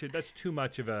too much. That's too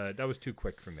much of a. That was too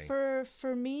quick for me.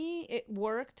 For me, it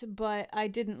worked, but I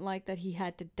didn't like that he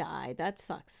had to die. That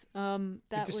sucks.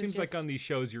 It just seems like on these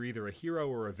shows, you're either a hero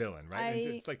or a villain, right?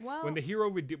 It's like when the hero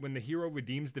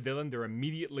redeems the villain, they're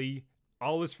immediately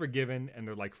all is forgiven, and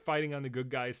they're like fighting on the good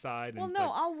guy's side. Well, and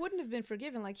no, Al wouldn't have been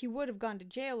forgiven. Like he would have gone to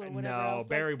jail or whatever. No, else.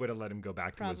 Barry would have let him go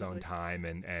back to his own time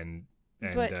and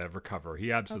recover.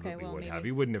 He absolutely would have.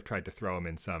 He wouldn't have tried to throw him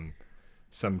in some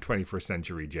 21st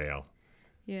century jail.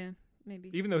 Yeah, maybe.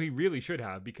 Even though he really should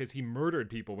have, because he murdered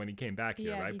people when he came back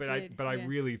here, right? I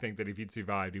really think that if he'd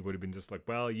survived, he would have been just like,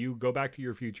 well, you go back to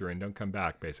your future and don't come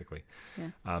back, basically.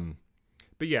 Yeah.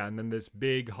 But yeah, and then this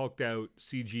big hulked out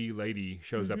CG lady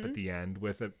shows up at the end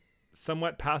with a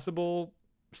somewhat passable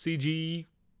CG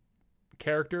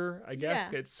character, I guess.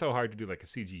 Yeah. It's so hard to do like a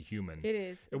CG human. It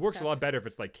is. It works tough. A lot better if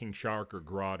it's like King Shark or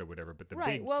Grodd or whatever, but the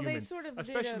big human, they sort of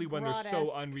especially when they're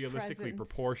so unrealistically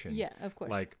proportioned. Yeah, of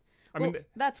course. Like, I mean,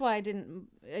 that's why I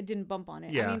didn't bump on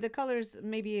it. Yeah. I mean, the colors,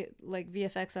 maybe like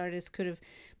VFX artists could have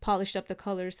polished up the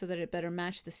colors so that it better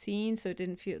matched the scene, so it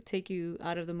didn't take you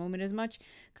out of the moment as much.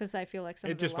 Because I feel like some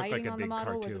of the lighting on the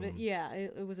model was a bit,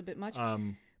 it was a bit much.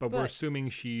 But we're assuming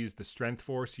she's the Strength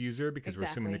Force user, because we're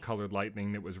assuming the colored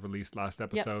lightning that was released last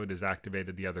episode has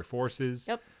activated the other forces.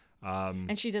 Yep.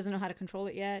 And she doesn't know how to control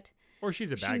it yet. Or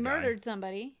she's a bad guy. She murdered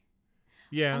somebody.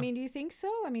 Yeah. I mean, do you think so?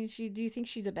 I mean, do you think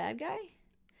she's a bad guy?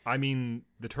 I mean,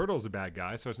 the Turtle's a bad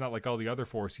guy, so it's not like all the other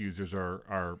Force users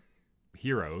are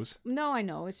heroes. No, I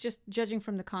know. It's just judging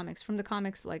from the comics. From the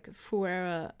comics, like,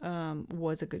 Fuera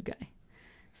was a good guy.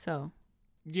 So...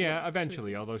 Yeah,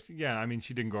 eventually. Although, I mean,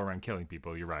 she didn't go around killing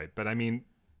people. You're right, but I mean,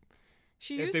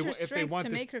 she used her strength to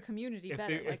make her community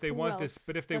better. If they want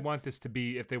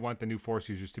the new Force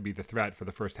users to be the threat for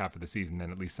the first half of the season,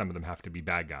 then at least some of them have to be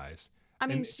bad guys. I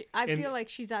mean, I feel like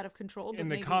she's out of control. But in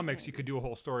the comics, you could do a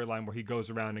whole storyline where he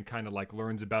goes around and kind of like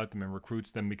learns about them and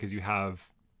recruits them, because you have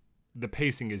the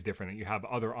pacing is different. You have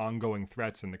other ongoing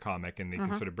threats in the comic, and they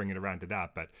can sort of bring it around to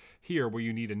that. But here, where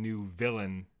you need a new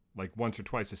villain. Like once or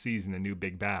twice a season, a new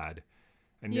big bad.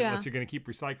 And unless you're going to keep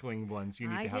recycling ones, you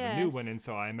need to have a new one. And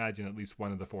so I imagine at least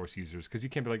one of the Force users. Because you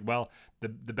can't be like, well, the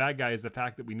bad guy is the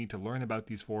fact that we need to learn about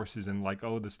these forces. And like,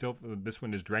 oh, this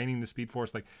one is draining the Speed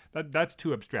Force. Like, that's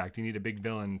too abstract. You need a big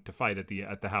villain to fight at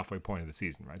the halfway point of the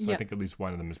season, right? So I think at least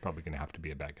one of them is probably going to have to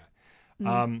be a bad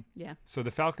guy. So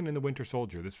The Falcon and the Winter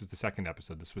Soldier, this was the second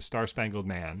episode. This was Star Spangled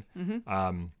Man,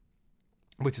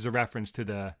 which is a reference to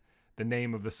the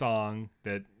name of the song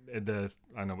that I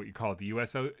don't know what you call it, the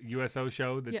USO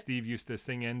show that Steve used to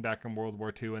sing in back in World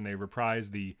War II, and they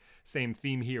reprised the same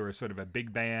theme here as sort of a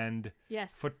big band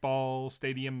football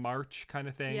stadium march kind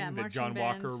of thing that John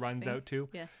Walker runs out to.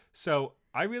 Yeah. So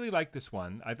I really like this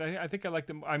one. I think I like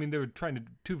them. I mean, they were trying to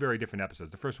do two very different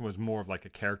episodes. The first one was more of like a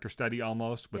character study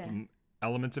almost with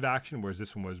elements of action, whereas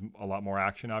this one was a lot more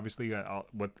action, obviously,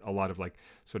 with a lot of like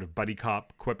sort of buddy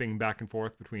cop quipping back and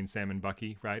forth between Sam and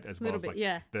Bucky, right? As well as like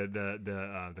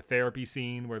the therapy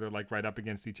scene where they're like right up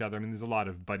against each other. I mean, there's a lot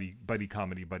of buddy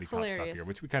comedy, buddy cop stuff here,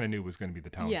 which we kind of knew was going to be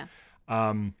the tone. Yeah.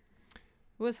 It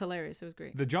was hilarious. It was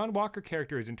great. The John Walker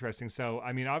character is interesting. So,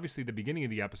 I mean, obviously the beginning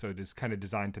of the episode is kind of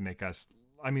designed to make us,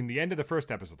 I mean, the end of the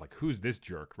first episode, like, who's this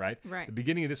jerk, right? Right. The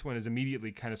beginning of this one is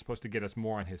immediately kind of supposed to get us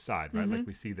more on his side, right? Like,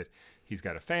 we see that he's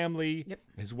got a family,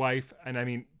 his wife, and I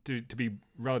mean, to be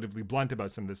relatively blunt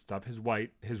about some of this stuff, his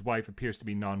wife appears to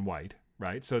be non-white,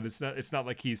 right? So it's not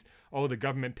like he's, the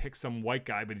government picked some white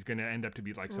guy, but he's going to end up to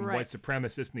be like some white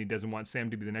supremacist, and he doesn't want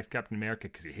Sam to be the next Captain America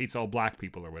because he hates all black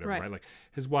people or whatever, right? Like,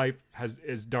 his wife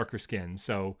is darker skin,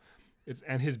 so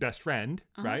and his best friend,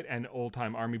 right? And old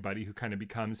time army buddy who kind of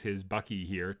becomes his Bucky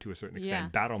here to a certain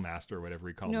extent, Battle Master or whatever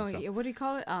he calls himself. No, what do you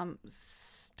call it?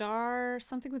 Star,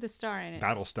 something with a star in it.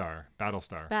 Battlestar.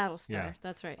 Yeah.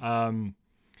 That's right.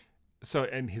 So,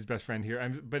 and his best friend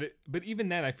here, but even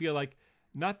then, I feel like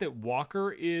not that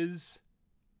Walker is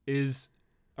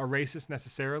a racist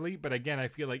necessarily, but again, I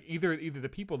feel like either the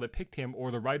people that picked him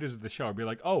or the writers of the show be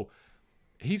like, oh,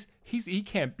 he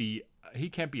can't be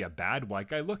a bad white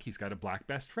guy. Look, he's got a black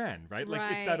best friend, right? Like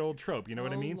it's that old trope, you know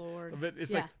what I mean? Lord. But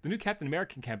it's like the new Captain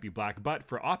America can't be black, but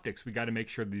for optics, we got to make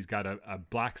sure that he's got a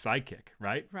black sidekick,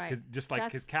 right? Right. Just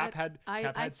like his Cap had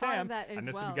Sam,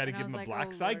 and so we got to give him a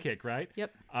black sidekick, right?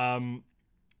 Yep.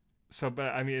 So, but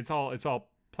I mean, it's all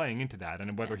playing into that,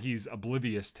 and whether he's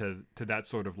oblivious to that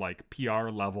sort of like PR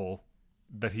level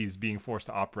that he's being forced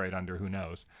to operate under, who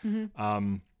knows?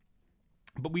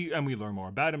 But we learn more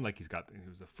about him. Like he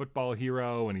was a football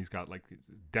hero, and he's got like a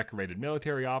decorated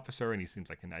military officer, and he seems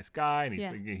like a nice guy, and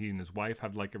he and his wife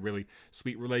have like a really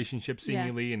sweet relationship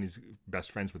seemingly, and he's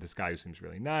best friends with this guy who seems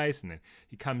really nice. And then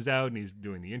he comes out and he's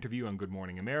doing the interview on Good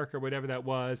Morning America, whatever that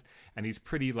was, and he's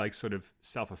pretty like sort of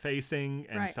self-effacing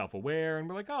and self-aware, and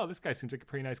we're like, oh, this guy seems like a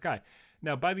pretty nice guy.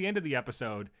 Now by the end of the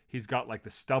episode, he's got like the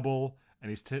stubble. And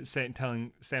he's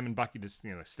telling Sam and Bucky to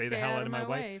stay the hell out of my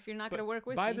way if you're not going to work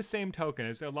with me. By the same token,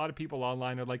 there's a lot of people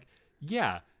online are like,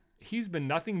 yeah, he's been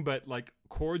nothing but like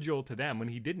cordial to them when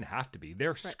he didn't have to be.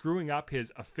 They're screwing up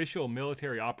his official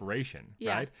military operation,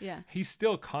 right? Yeah. He's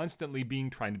still constantly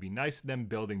trying to be nice to them,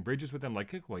 building bridges with them.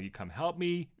 Like, well, you come help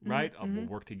me, right? We'll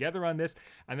work together on this.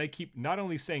 And they keep not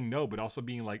only saying no, but also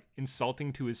being like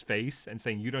insulting to his face and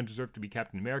saying, you don't deserve to be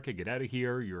Captain America. Get out of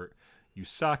here. You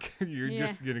suck. You're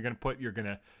gonna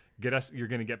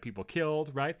get people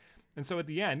killed, right? And so at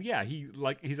the end,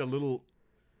 he's a little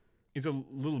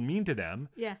mean to them.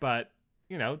 Yeah. But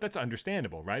that's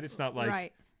understandable, right? It's not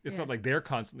like it's not like they're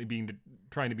constantly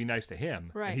trying to be nice to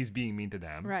him, right? And he's being mean to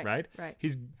them, right? Right.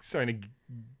 He's starting to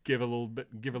give a little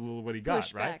what he got,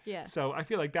 push right? Back, yeah. So I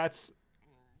feel like that's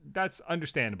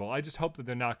understandable. I just hope that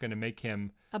they're not going to make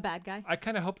him a bad guy. I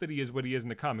kind of hope that he is what he is in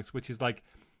the comics, which is like.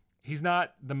 He's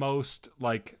not the most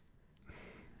like.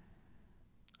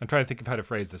 I'm trying to think of how to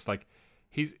phrase this. Like,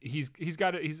 he's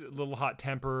a little hot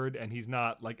tempered, and he's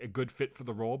not like a good fit for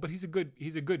the role, but he's a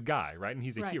good guy, right? And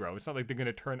he's a hero. It's not like they're going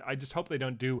to turn. I just hope they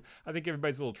don't do. I think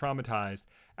everybody's a little traumatized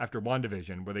after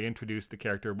WandaVision, where they introduced the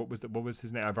character. What was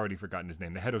his name? I've already forgotten his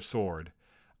name. The head of Sword.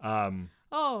 Heathcliff.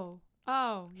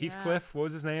 What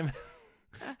was his name?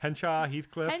 Henshaw.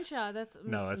 Heathcliff. Henshaw. That's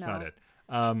not it.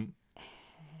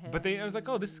 But I was like,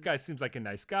 oh, this guy seems like a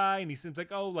nice guy, and he seems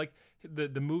like, oh, like the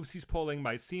moves he's pulling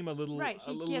might seem a little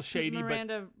shady.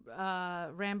 Miranda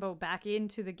Rambo back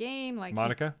into the game, like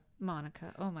Monica.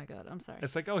 Oh my God, I'm sorry.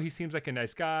 It's like, oh, he seems like a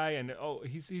nice guy, and oh,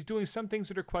 he's doing some things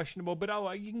that are questionable, but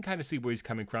you can kind of see where he's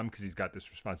coming from because he's got this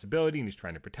responsibility and he's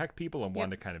trying to protect people, and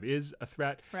Wanda kind of is a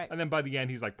threat. Right. And then by the end,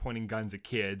 he's like pointing guns at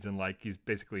kids, and like he's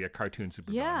basically a cartoon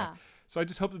supervillain. Yeah. Right? So I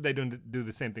just hope that they don't do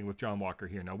the same thing with John Walker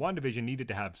here. Now, WandaVision needed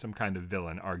to have some kind of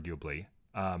villain, arguably.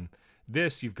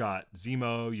 This, you've got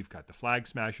Zemo, you've got the Flag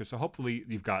Smasher, so hopefully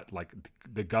you've got like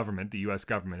the government, the U.S.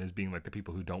 government, as being like the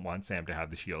people who don't want Sam to have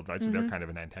the shield, right? So they're kind of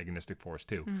an antagonistic force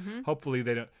too. Hopefully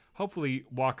they don't. Hopefully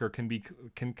Walker can be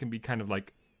kind of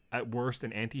like at worst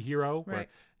an anti-hero, where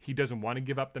he doesn't want to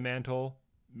give up the mantle.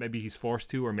 Maybe he's forced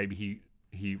to, or maybe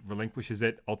he relinquishes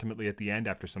it ultimately at the end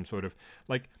after some sort of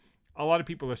like. A lot of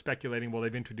people are speculating, well,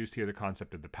 they've introduced here the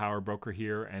concept of the power broker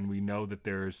here, and we know that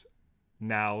there's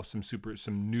now some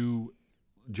new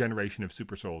generation of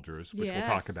super soldiers, which we'll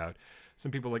talk about.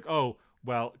 Some people are like, oh,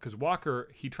 well, because Walker,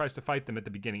 he tries to fight them at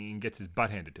the beginning and gets his butt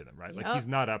handed to them, right? Like, he's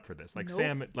not up for this. Like,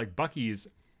 Sam, like, Bucky is,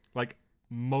 like,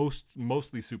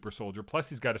 mostly super soldier, plus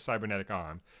he's got a cybernetic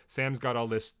arm. Sam's got all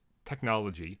this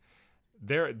technology.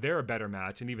 They're a better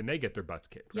match, and even they get their butts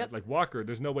kicked, right? Like, Walker,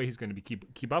 there's no way he's going to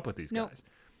keep up with these guys.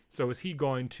 So is he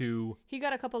going to? He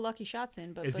got a couple lucky shots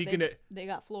in, but they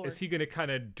got floored. Is he going to kind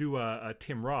of do a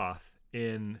Tim Roth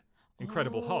in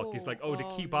Incredible Hulk? He's like,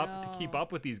 to keep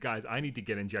up with these guys, I need to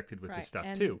get injected with this stuff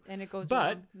too. And it goes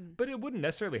wrong. But it wouldn't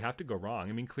necessarily have to go wrong.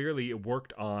 I mean, clearly it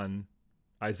worked on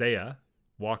Isaiah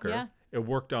Walker. Yeah. It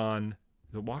worked on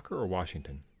Walker or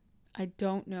Washington. I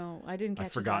don't know. I didn't catch.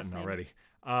 I've forgotten already.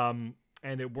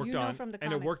 And it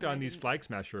worked on these Flag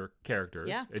Smasher characters.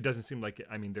 Yeah. It doesn't seem like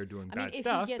they're doing bad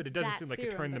stuff, but it doesn't seem like it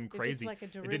turned them crazy.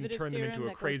 It didn't turn them into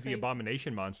a crazy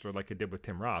abomination monster like it did with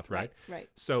Tim Roth, right? Right.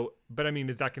 So, but I mean,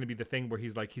 is that going to be the thing where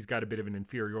he's got a bit of an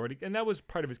inferiority? And that was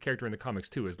part of his character in the comics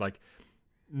too, is like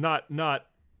not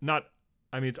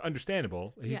I mean, it's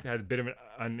understandable. He had a bit of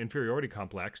an inferiority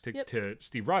complex to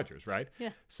Steve Rogers, right?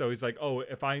 Yeah. So he's like, oh,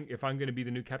 if I'm going to be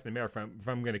the new Captain America, if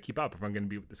I'm going to keep up, if I'm going to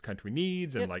be what this country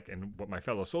needs and and what my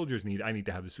fellow soldiers need, I need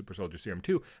to have the super soldier serum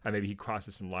too. And maybe he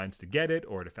crosses some lines to get it,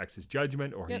 or it affects his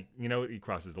judgment, or he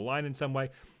crosses the line in some way.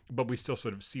 But we still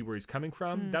sort of see where he's coming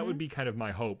from. Mm-hmm. That would be kind of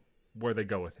my hope where they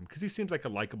go with him, because he seems like a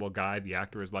likable guy. The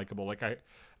actor is likable. And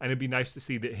it'd be nice to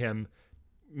see that him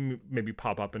maybe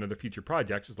pop up in other future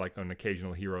projects, as like an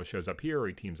occasional hero shows up here or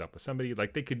he teams up with somebody.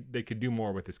 Like they could do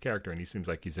more with this character, and he seems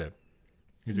like he's a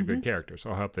good character.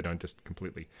 So I hope they don't just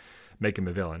completely make him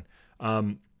a villain.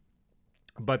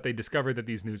 But they discovered that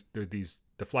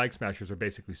the Flag Smashers are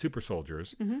basically super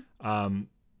soldiers. Mm-hmm.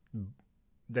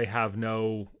 They have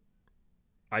no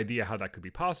idea how that could be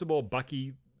possible.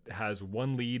 Bucky has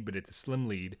one lead, but it's a slim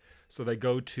lead. So they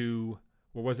go to,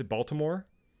 where was it, Baltimore?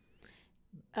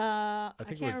 I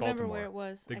think it was Baltimore. Where it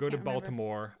was. They go to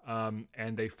Baltimore,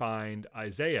 and they find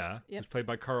Isaiah, who's played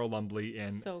by Carl Lumbly,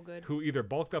 and so good. Who either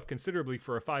bulked up considerably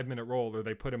for a 5-minute role, or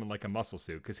they put him in like a muscle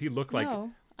suit, because he looked like.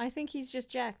 No, I think he's just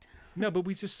jacked. No, but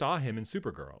we just saw him in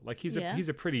Supergirl. Like he's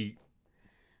a pretty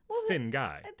thin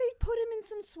guy. They put him in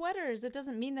some sweaters. It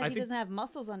doesn't mean that he doesn't have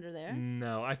muscles under there.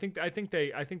 No, I think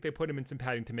they put him in some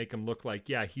padding to make him look like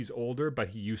he's older, but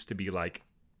he used to be like.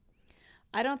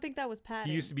 I don't think that was padding.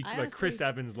 He used to be like Chris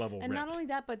Evans level. And ripped. Not only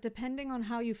that, but depending on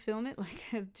how you film it,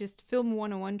 like just film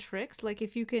 101 tricks. Like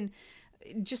if you can,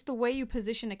 just the way you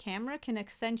position a camera can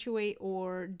accentuate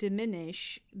or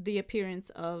diminish the appearance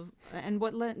of and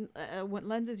what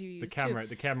lenses you use.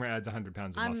 The camera adds 100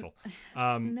 pounds of muscle.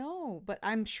 No, but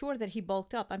I'm sure that he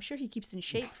bulked up. I'm sure he keeps in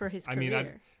shape for his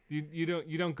career.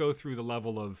 You don't go through the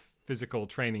level of physical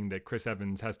training that Chris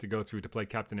Evans has to go through to play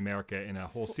Captain America in a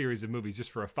whole series of movies just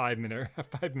for a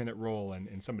 5-minute role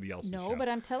in somebody else's show. No, but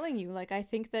I'm telling you, like I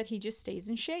think that he just stays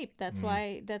in shape. That's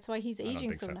why he's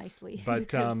aging so nicely.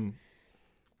 But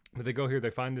but they go here,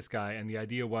 they find this guy, and the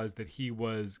idea was that he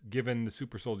was given the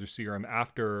super soldier serum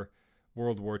after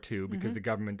World War II because the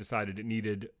government decided it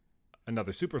needed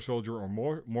another super soldier or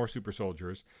more super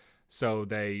soldiers. So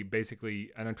they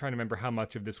basically, and I'm trying to remember how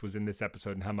much of this was in this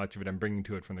episode and how much of it I'm bringing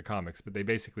to it from the comics, but they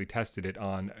basically tested it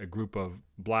on a group of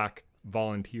black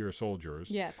volunteer soldiers.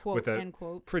 Yeah, quote, with a end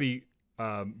quote. Pretty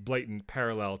blatant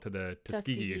parallel to the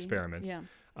Tuskegee experiments.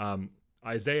 Yeah.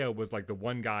 Isaiah was like the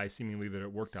one guy seemingly that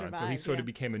it worked on. So he sort of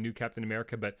became a new Captain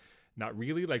America, but not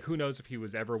really. Like, who knows if he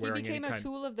was ever wearing any kind... He became a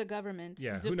tool of the government,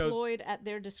 deployed at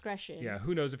their discretion. Yeah,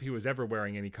 who knows if he was ever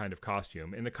wearing any kind of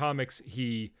costume. In the comics,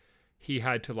 he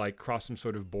had to like cross some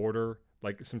sort of border,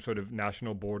 like some sort of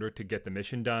national border to get the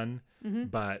mission done. Mm-hmm.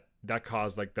 But that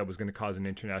was going to cause an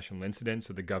international incident.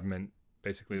 So the government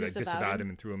basically disavowed him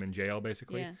and threw him in jail,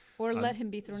 basically. Yeah. Or let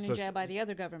him be thrown in jail by the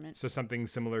other government. So something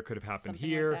similar could have happened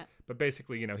here. Like but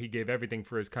basically, he gave everything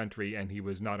for his country, and he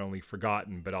was not only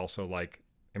forgotten, but also like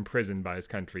imprisoned by his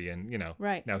country. And,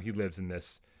 now he lives in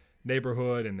this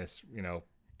neighborhood and this,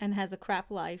 and has a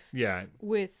crap life. Yeah.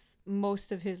 With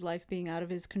most of his life being out of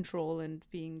his control and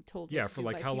being told what to for do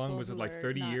like by how long was it, like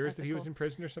 30 years that he was in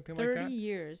prison or something like that? 30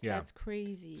 years. Yeah. That's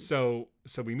crazy. So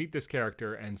we meet this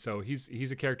character, and so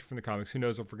he's a character from the comics. Who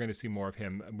knows if we're going to see more of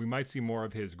him? We might see more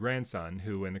of his grandson,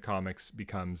 who in the comics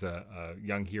becomes a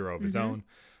young hero of his own.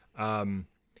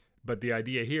 But the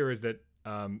idea here is that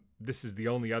this is the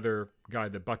only other guy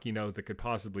that Bucky knows that could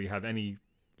possibly have any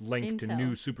link to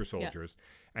new super soldiers. Yeah.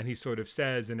 And he sort of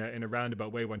says in a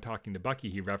roundabout way when talking to Bucky,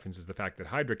 he references the fact that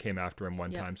Hydra came after him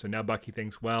one time. So now Bucky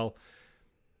thinks, well,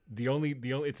 the only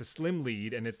it's a slim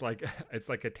lead, and it's like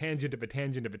a tangent of a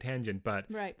tangent of a tangent. But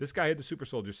this guy had the super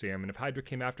soldier serum, and if Hydra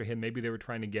came after him, maybe they were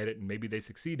trying to get it, and maybe they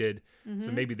succeeded. Mm-hmm.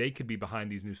 So maybe they could be behind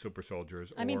these new super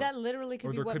soldiers. I mean, that literally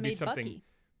could be what made Bucky.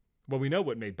 Well, we know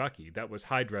what made Bucky. That was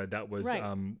Hydra. That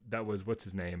was what's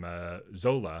his name,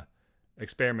 Zola,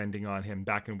 experimenting on him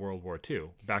back in World War II,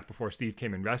 back before Steve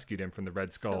came and rescued him from the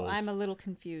Red Skulls. So I'm a little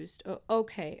confused. Oh,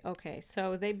 okay.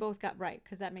 So they both got right,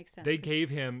 because that makes sense.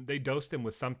 They dosed him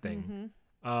with something,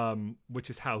 which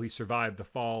is how he survived the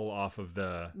fall off of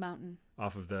the mountain.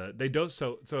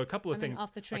 So a couple of things.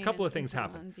 Off the train. A couple of things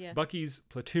happened. Yeah. Bucky's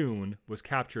platoon was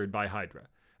captured by Hydra.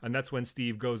 And that's when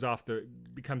Steve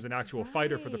becomes an actual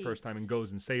fighter for the first time and goes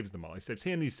and saves them all. He saves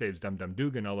him, he saves Dum Dum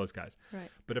Dugan, all those guys.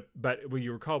 Right. But when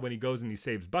you recall, when he goes and he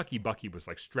saves Bucky, Bucky was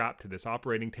like strapped to this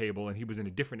operating table, and he was in a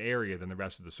different area than the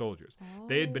rest of the soldiers. Oh.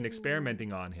 They had been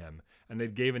experimenting on him, and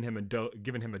they'd given him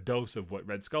a dose of what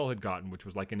Red Skull had gotten, which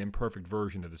was like an imperfect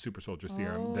version of the super soldier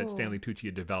serum that Stanley Tucci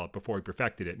had developed before he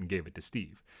perfected it and gave it to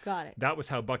Steve. Got it. That was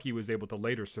how Bucky was able to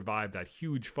later survive that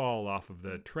huge fall off of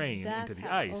the train into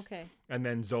the ice. Okay. And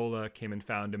then Zola came and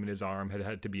found him, and his arm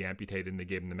had to be amputated, and they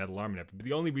gave him the metal arm and everything. But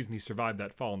the only reason he survived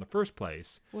that fall in the first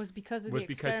place was because of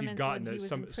because he'd gotten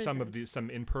some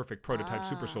imperfect prototype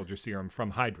super soldier serum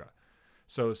from Hydra.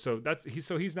 So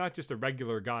he's not just a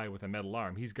regular guy with a metal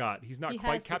arm. He's not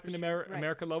quite Captain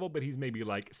America level, but he's maybe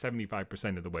like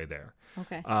 75% of the way there.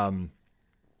 Okay.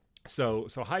 So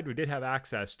Hydra did have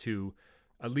access to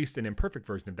at least an imperfect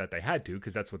version of that. They had to,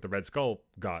 because that's what the Red Skull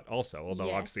got also,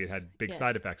 although obviously it had big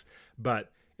side effects.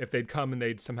 But if they'd come and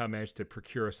they'd somehow managed to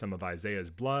procure some of Isaiah's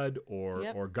blood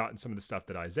or gotten some of the stuff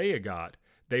that Isaiah got,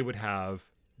 they would have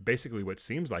basically what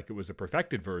seems like it was a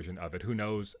perfected version of it. Who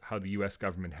knows how the U.S.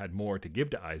 government had more to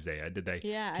give to Isaiah? Did they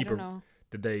I don't know.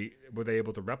 Were they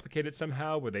able to replicate it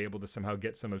somehow? Were they able to somehow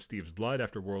get some of Steve's blood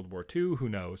after World War II? Who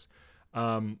knows?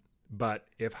 But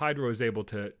if Hydra was able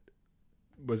to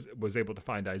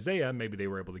find Isaiah, maybe they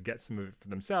were able to get some of it for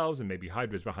themselves, and maybe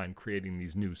Hydra's behind creating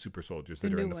these new super soldiers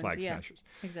that are in the Flag Smashers.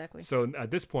 Exactly. So at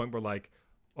this point, we're like,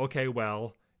 okay,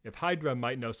 well, if Hydra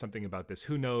might know something about this,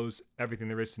 who knows everything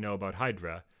there is to know about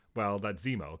Hydra? Well, that's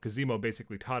Zemo, because Zemo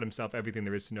basically taught himself everything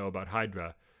there is to know about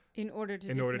Hydra in order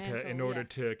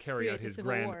to carry out his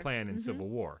grand plan in Civil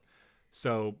War.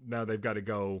 So now they've got to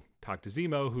go talk to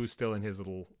Zemo, who's still in his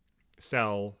little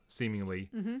cell, seemingly.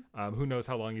 Who knows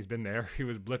how long he's been there? He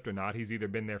was blipped or not. He's either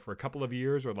been there for a couple of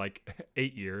years or like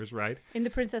 8 years, right? In the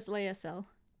Princess Leia cell.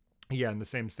 Yeah, in the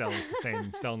same cell. It's the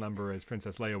same cell number as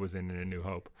Princess Leia was in A New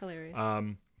Hope.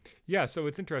 Hilarious. Yeah, so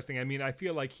it's interesting. I mean, I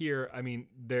feel like here, I mean,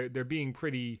 they're being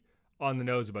pretty on the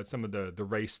nose about some of the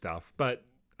race stuff, but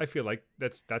I feel like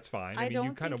that's fine. I mean,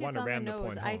 you kind of want to ram the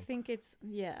point home. I think it's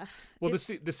Well,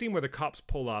 the scene where the cops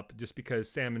pull up just because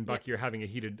Sam and Bucky are having a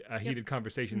heated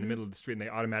conversation in the middle of the street, and they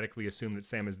automatically assume that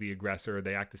Sam is the aggressor.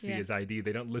 They act to see his ID.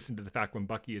 They don't listen to the fact when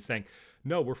Bucky is saying,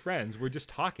 "No, we're friends. We're just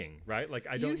talking, right? Like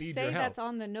I don't need your help." You say that's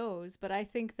on the nose, but I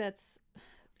think that's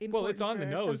well, it's on the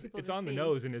nose. It's on the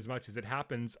nose in as much as it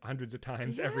happens hundreds of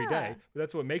times every day. But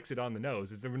that's what makes it on the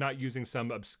nose. Is that we're not using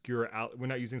some obscure, we're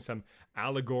not using some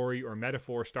allegory or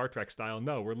metaphor Star Trek style.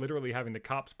 No, we're literally having the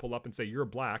cops pull up and say, "You're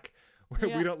black.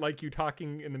 We don't like you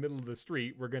talking in the middle of the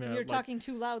street. We're gonna." You're talking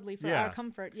too loudly for our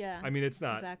comfort. Yeah. I mean, it's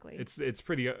not exactly. It's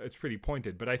pretty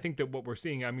pointed. But I think that what we're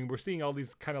seeing, I mean, we're seeing all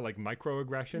these kind of like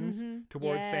microaggressions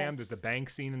towards Sam. There's the bank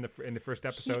scene in the first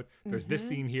episode. There's this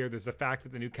scene here. There's the fact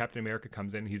that the new Captain America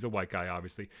comes in. He's a white guy,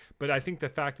 obviously. But I think the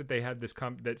fact that they had this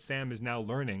that Sam is now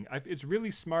learning, it's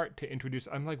really smart to introduce.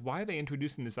 I'm like, why are they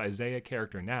introducing this Isaiah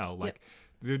character now? Like.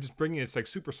 They're just bringing it's like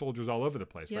super soldiers all over the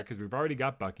place, right? Because we've already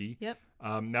got Bucky.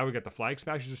 Now we got the Flag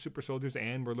Smashers as super soldiers,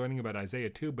 and we're learning about Isaiah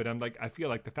too. But I feel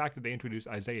like the fact that they introduced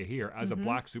Isaiah here as a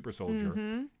black super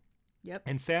soldier,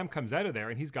 and Sam comes out of there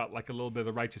and he's got like a little bit of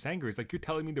the righteous anger. He's like, "You're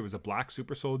telling me there was a black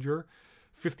super soldier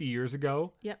 50 years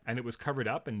ago, and it was covered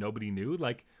up and nobody knew?"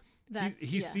 Like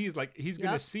he sees like he's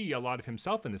going to see a lot of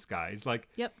himself in this guy. He's like,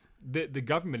 the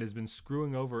government has been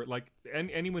screwing over like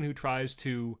anyone who tries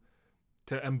to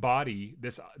embody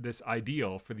this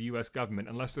ideal for the U.S. government,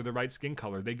 unless they're the right skin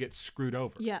color, they get screwed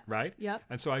over. Right.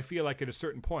 And so I feel like at a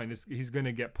certain point, he's going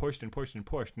to get pushed and pushed and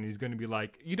pushed, and he's going to be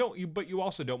like, but you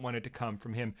also don't want it to come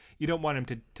from him. You don't want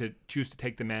him to choose to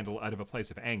take the mantle out of a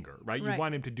place of anger, right? You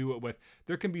want him to do it with.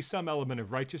 There can be some element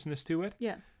of righteousness to it.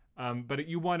 But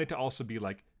you want it to also be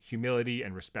like humility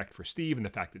and respect for Steve, and the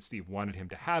fact that Steve wanted him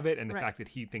to have it, and the fact that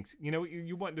he thinks,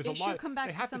 you want. There's a lot. Come back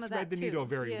they have to thread the needle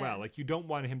very well. Like you don't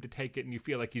want him to take it, and you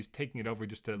feel like he's taking it over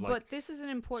just to like. But this is an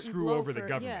important screw over the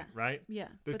government, right?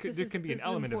 There can be an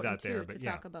element of that there, but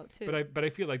talk about too. But I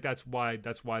feel like that's why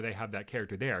they have that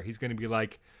character there. He's going to be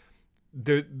like,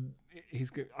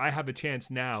 I have a chance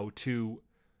now to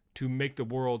make the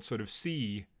world sort of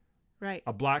see. Right.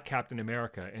 A black Captain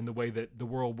America in the way that the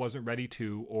world wasn't ready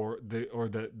to, or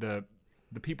the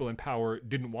people in power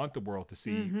didn't want the world to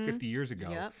see 50 years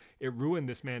ago. It ruined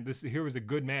this man. Here was a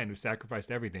good man who sacrificed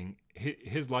everything.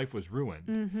 His life was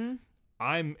ruined.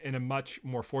 I'm in a much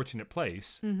more fortunate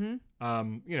place.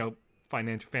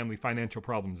 Financial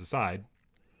problems aside.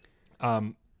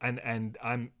 And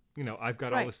I'm, I've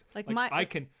got all this.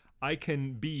 I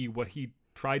can be what he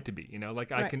tried to be.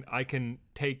 I can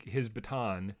take his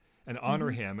baton and honor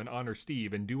him and honor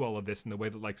Steve and do all of this in the way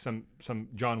that like some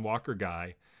John Walker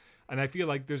guy. And I feel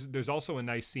like there's also a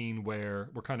nice scene where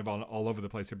we're kind of all over the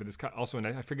place here, but there's also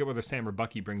I forget whether Sam or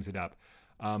Bucky brings it up,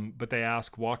 but they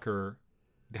ask Walker,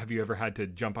 "Have you ever had to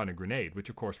jump on a grenade?" Which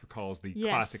of course recalls the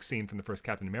classic scene from the first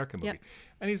Captain America movie.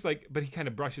 And he's like, but he kind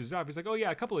of brushes it off. He's like, "Oh yeah,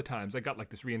 a couple of times I got like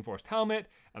this reinforced helmet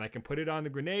and I can put it on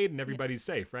the grenade and everybody's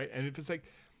safe, right?" And it's like,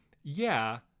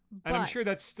 yeah. And I'm sure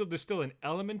there's still an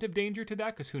element of danger to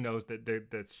that, because who knows that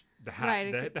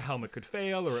the helmet could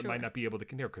fail, or it might not be able to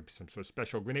contain, or it could be some sort of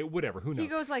special grenade, whatever. Who knows? He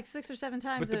goes like 6 or 7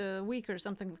 times a week or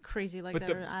something crazy like that.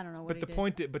 I don't know what he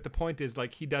did. But the point is,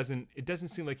 like, it doesn't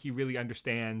seem like he really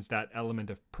understands that element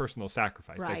of personal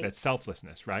sacrifice, like that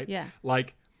selflessness, right? Yeah.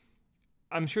 Like,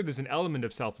 I'm sure there's an element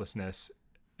of selflessness.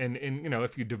 And you know,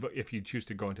 if you choose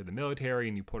to go into the military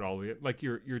and you put all the, like,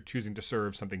 you're choosing to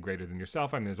serve something greater than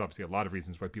yourself. I mean, there's obviously a lot of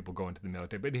reasons why people go into the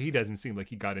military, but he doesn't seem like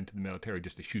he got into the military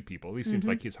just to shoot people. He seems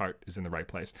like his heart is in the right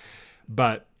place.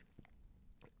 But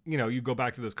you know, you go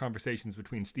back to those conversations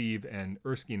between Steve and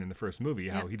Erskine in the first movie,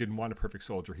 how he didn't want a perfect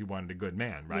soldier, he wanted a good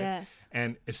man, right? Yes.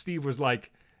 And if Steve was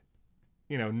like,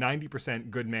 you know, 90%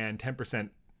 good man, 10%,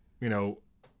 you know,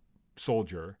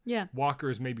 soldier. Yeah. Walker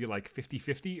is maybe like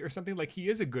 50-50 or something. Like, he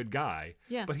is a good guy,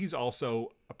 but he's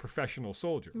also a professional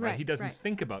soldier, right? He doesn't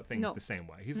think about things the same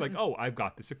way. He's like, oh, I've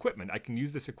got this equipment. I can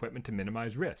use this equipment to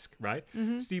minimize risk, right?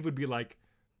 Steve would be like,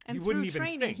 and he wouldn't through even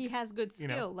training, think. he has good skill.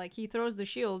 You know? Like, he throws the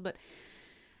shield,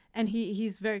 and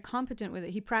he's very competent with it.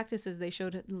 He practices. They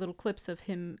showed little clips of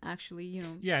him actually, you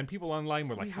know. Yeah, and people online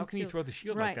were like, how can he throw the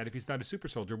shield like Right. that if he's not a super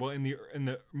soldier? Well, in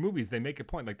the movies, they make a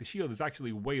point, like, the shield is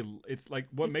actually it's like,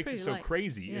 what It's makes it pretty so light.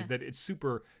 crazy is that it's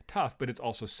super tough, but it's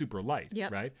also super light,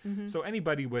 right? So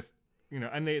anybody with, you know,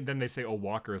 and they say, oh,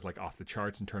 Walker is like off the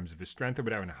charts in terms of his strength or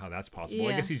whatever. I don't know how that's possible.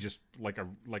 I guess he's just like a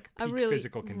peak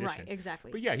physical condition. Right,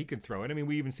 exactly. But yeah, he can throw it. I mean,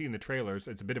 we even see in the trailers,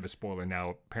 it's a bit of a spoiler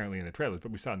now, apparently, in the trailers,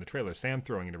 but we saw in the trailer Sam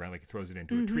throwing it around like he throws it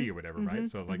into a tree or whatever, right?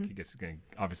 So like he gets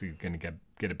obviously going to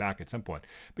get it back at some point.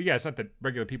 But yeah, it's not that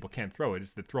regular people can't throw it.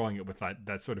 It's that throwing it with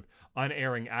that sort of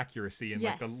unerring accuracy and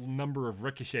like the number of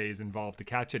ricochets involved to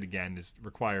catch it again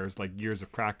requires like years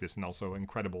of practice and also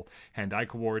incredible hand-eye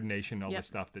coordination, all this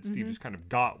stuff that Steve just kind of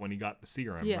got when he got the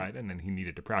serum, right? And then he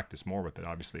needed to practice more with it,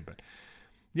 obviously. But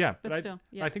yeah,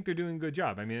 I think they're doing a good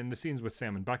job. I mean, and the scenes with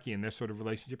Sam and Bucky and their sort of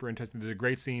relationship are interesting. There's a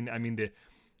great scene. I mean,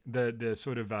 the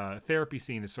sort of therapy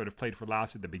scene is sort of played for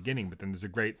laughs at the beginning, but then there's a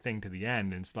great thing to the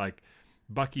end, and it's like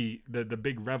Bucky. The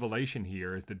big revelation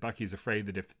here is that Bucky's afraid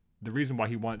that if the reason why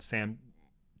he wants Sam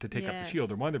to take up the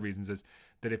shield, or one of the reasons, is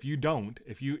that if you don't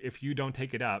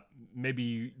take it up,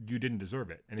 maybe you didn't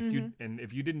deserve it, and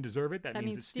if you didn't deserve it, that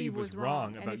means that Steve was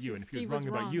wrong about you, and if he was wrong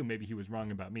about you, maybe he was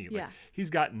wrong about me. Like, he's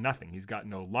got nothing. He's got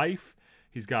no life.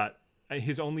 He's got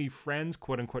his only friends,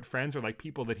 quote unquote friends, are like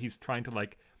people that he's trying to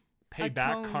like pay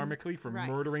back karmically for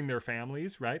murdering their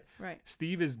families, right? Right.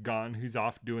 Steve is gone. He's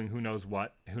off doing who knows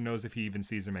what. Who knows if he even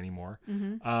sees them anymore.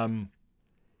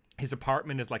 His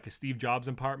apartment is like a Steve Jobs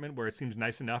apartment where it seems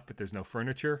nice enough, but there's no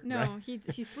furniture. No, right?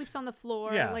 he sleeps on the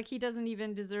floor. Yeah. Like, he doesn't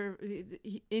even deserve.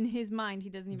 In his mind, he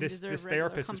doesn't even deserve. This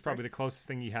therapist is probably the closest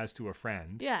thing he has to a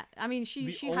friend. Yeah, I mean, she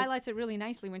highlights it really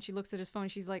nicely when she looks at his phone.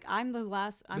 She's like, "I'm the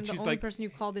only person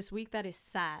you've called this week. That is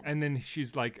sad." And then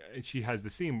she's like, she has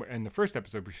the scene in the first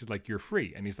episode where she's like, "You're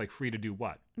free," and he's like, "Free to do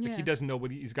what?" Like, he doesn't know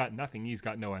what he's got. Nothing. He's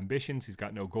got no ambitions. He's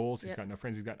got no goals. He's got no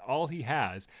friends. He's got all he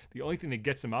has. The only thing that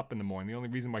gets him up in the morning, the only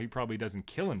reason why he probably doesn't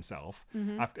kill himself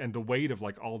after, and the weight of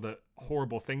like all the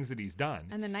horrible things that he's done,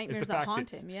 and the nightmares is the fact that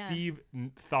haunt that him. Yeah. Steve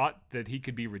thought that he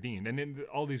could be redeemed, and in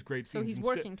all these great scenes, so he's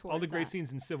working towards all the great that.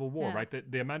 scenes in Civil War, right?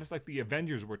 The amount of like the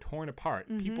Avengers were torn apart,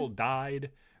 people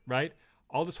died, right?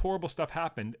 All this horrible stuff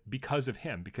happened because of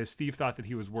him, because Steve thought that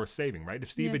he was worth saving, right?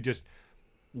 If Steve had just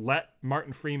let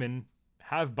Martin Freeman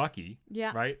have Bucky,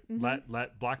 right?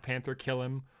 Let Black Panther kill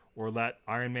him, or let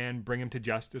Iron Man bring him to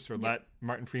justice, or let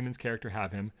Martin Freeman's character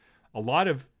have him, a lot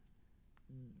of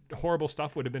horrible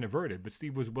stuff would have been averted. But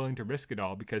Steve was willing to risk it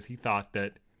all because he thought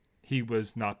that he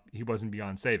wasn't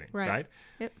beyond saving, right?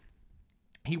 Yep.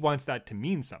 He wants that to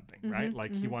mean something, right?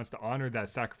 Like, he wants to honor that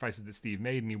sacrifices that Steve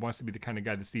made, and he wants to be the kind of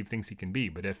guy that Steve thinks he can be.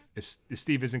 But if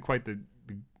Steve isn't quite the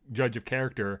judge of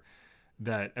character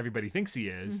that everybody thinks he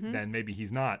is, then maybe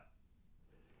he's not.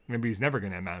 Maybe he's never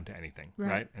going to amount to anything,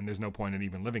 right? And there's no point in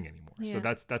even living anymore. So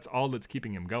that's all that's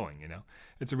keeping him going, you know?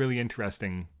 It's a really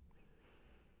interesting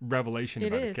revelation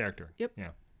about his character. Yep.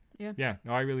 Yeah.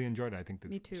 No, I really enjoyed it. I think that.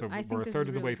 Me too. So I think we're a this third is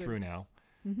of the really way good. through now.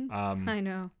 I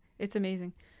know. It's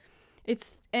amazing.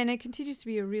 And it continues to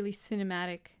be a really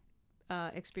cinematic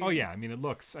experience. Oh yeah, I mean, it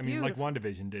looks. I mean, like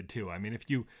WandaVision did too. I mean, if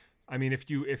you,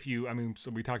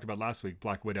 so we talked about last week,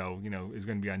 Black Widow, you know, is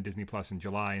going to be on Disney Plus in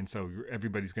July, and so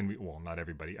everybody's going to be, well, not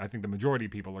everybody. I think the majority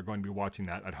of people are going to be watching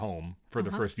that at home for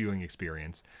the first viewing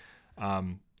experience.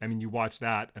 I mean, you watch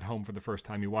that at home for the first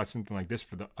time. You watch something like this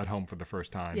at home for the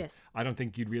first time. Yes. I don't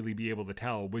think you'd really be able to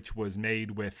tell which was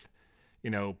made with, you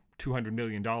know, $200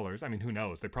 million. I mean, who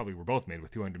knows? They probably were both made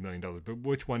with $200 million, but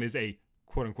which one is a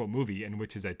quote unquote movie and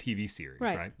which is a TV series,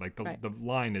 right? Like the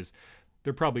line is,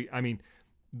 they're probably, I mean,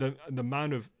 the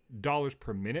amount of dollars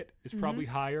per minute is probably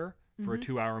higher for a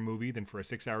 2-hour movie than for a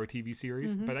 6-hour TV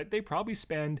series, but they probably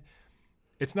spend.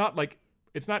 It's not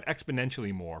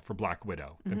exponentially more for Black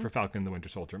Widow than for Falcon and the Winter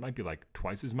Soldier. It might be like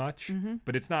twice as much,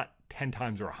 but it's not 10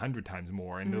 times or 100 times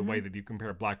more in the way that you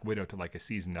compare Black Widow to like a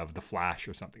season of The Flash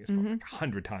or something. It's probably like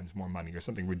 100 times more money or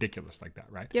something ridiculous like that,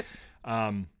 right? Yep.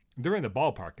 They're in the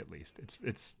ballpark at least.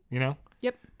 It's Yep.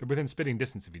 They're within spitting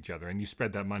distance of each other, and you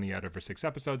spread that money out over 6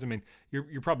 episodes. I mean,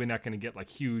 you're probably not going to get like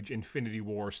huge Infinity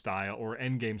War style or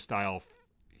Endgame style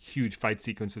huge fight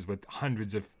sequences with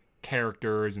hundreds of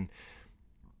characters and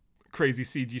crazy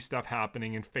CG stuff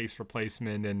happening and face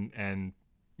replacement and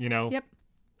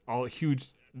all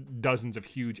huge dozens of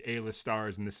huge A-list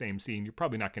stars in the same scene. You're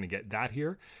probably not going to get that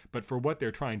here, but for what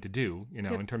they're trying to do,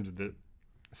 in terms of the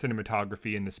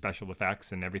cinematography and the special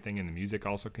effects and everything, and the music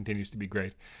also continues to be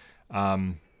great.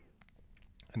 And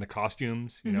the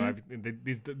costumes,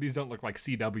 these don't look like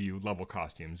CW level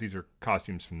costumes. These are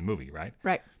costumes from the movie, right?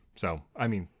 Right. So, I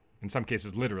mean, in some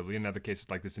cases, literally. In other cases,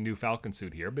 like there's a new Falcon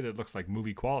suit here, but it looks like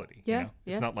movie quality. Yeah.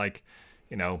 It's not like,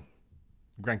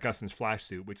 Grant Gustin's Flash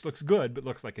suit, which looks good, but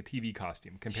looks like a TV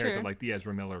costume compared to like the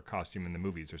Ezra Miller costume in the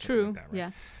movies or something like that,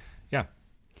 right? Yeah.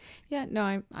 Yeah,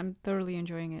 no, I'm thoroughly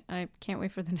enjoying it. I can't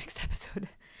wait for the next episode.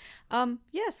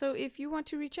 So if you want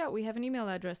to reach out, we have an email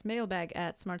address,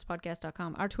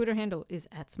 mailbag@smartspodcast.com. Our Twitter handle is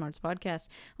 @smartspodcast.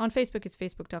 On Facebook, it's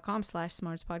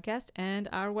facebook.com/smartspodcast. And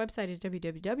our website is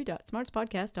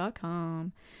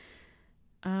www.smartspodcast.com.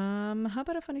 How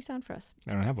about a funny sound for us?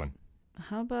 I don't have one.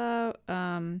 How about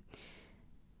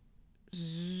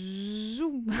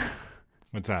zoom?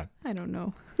 What's that? I don't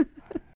know.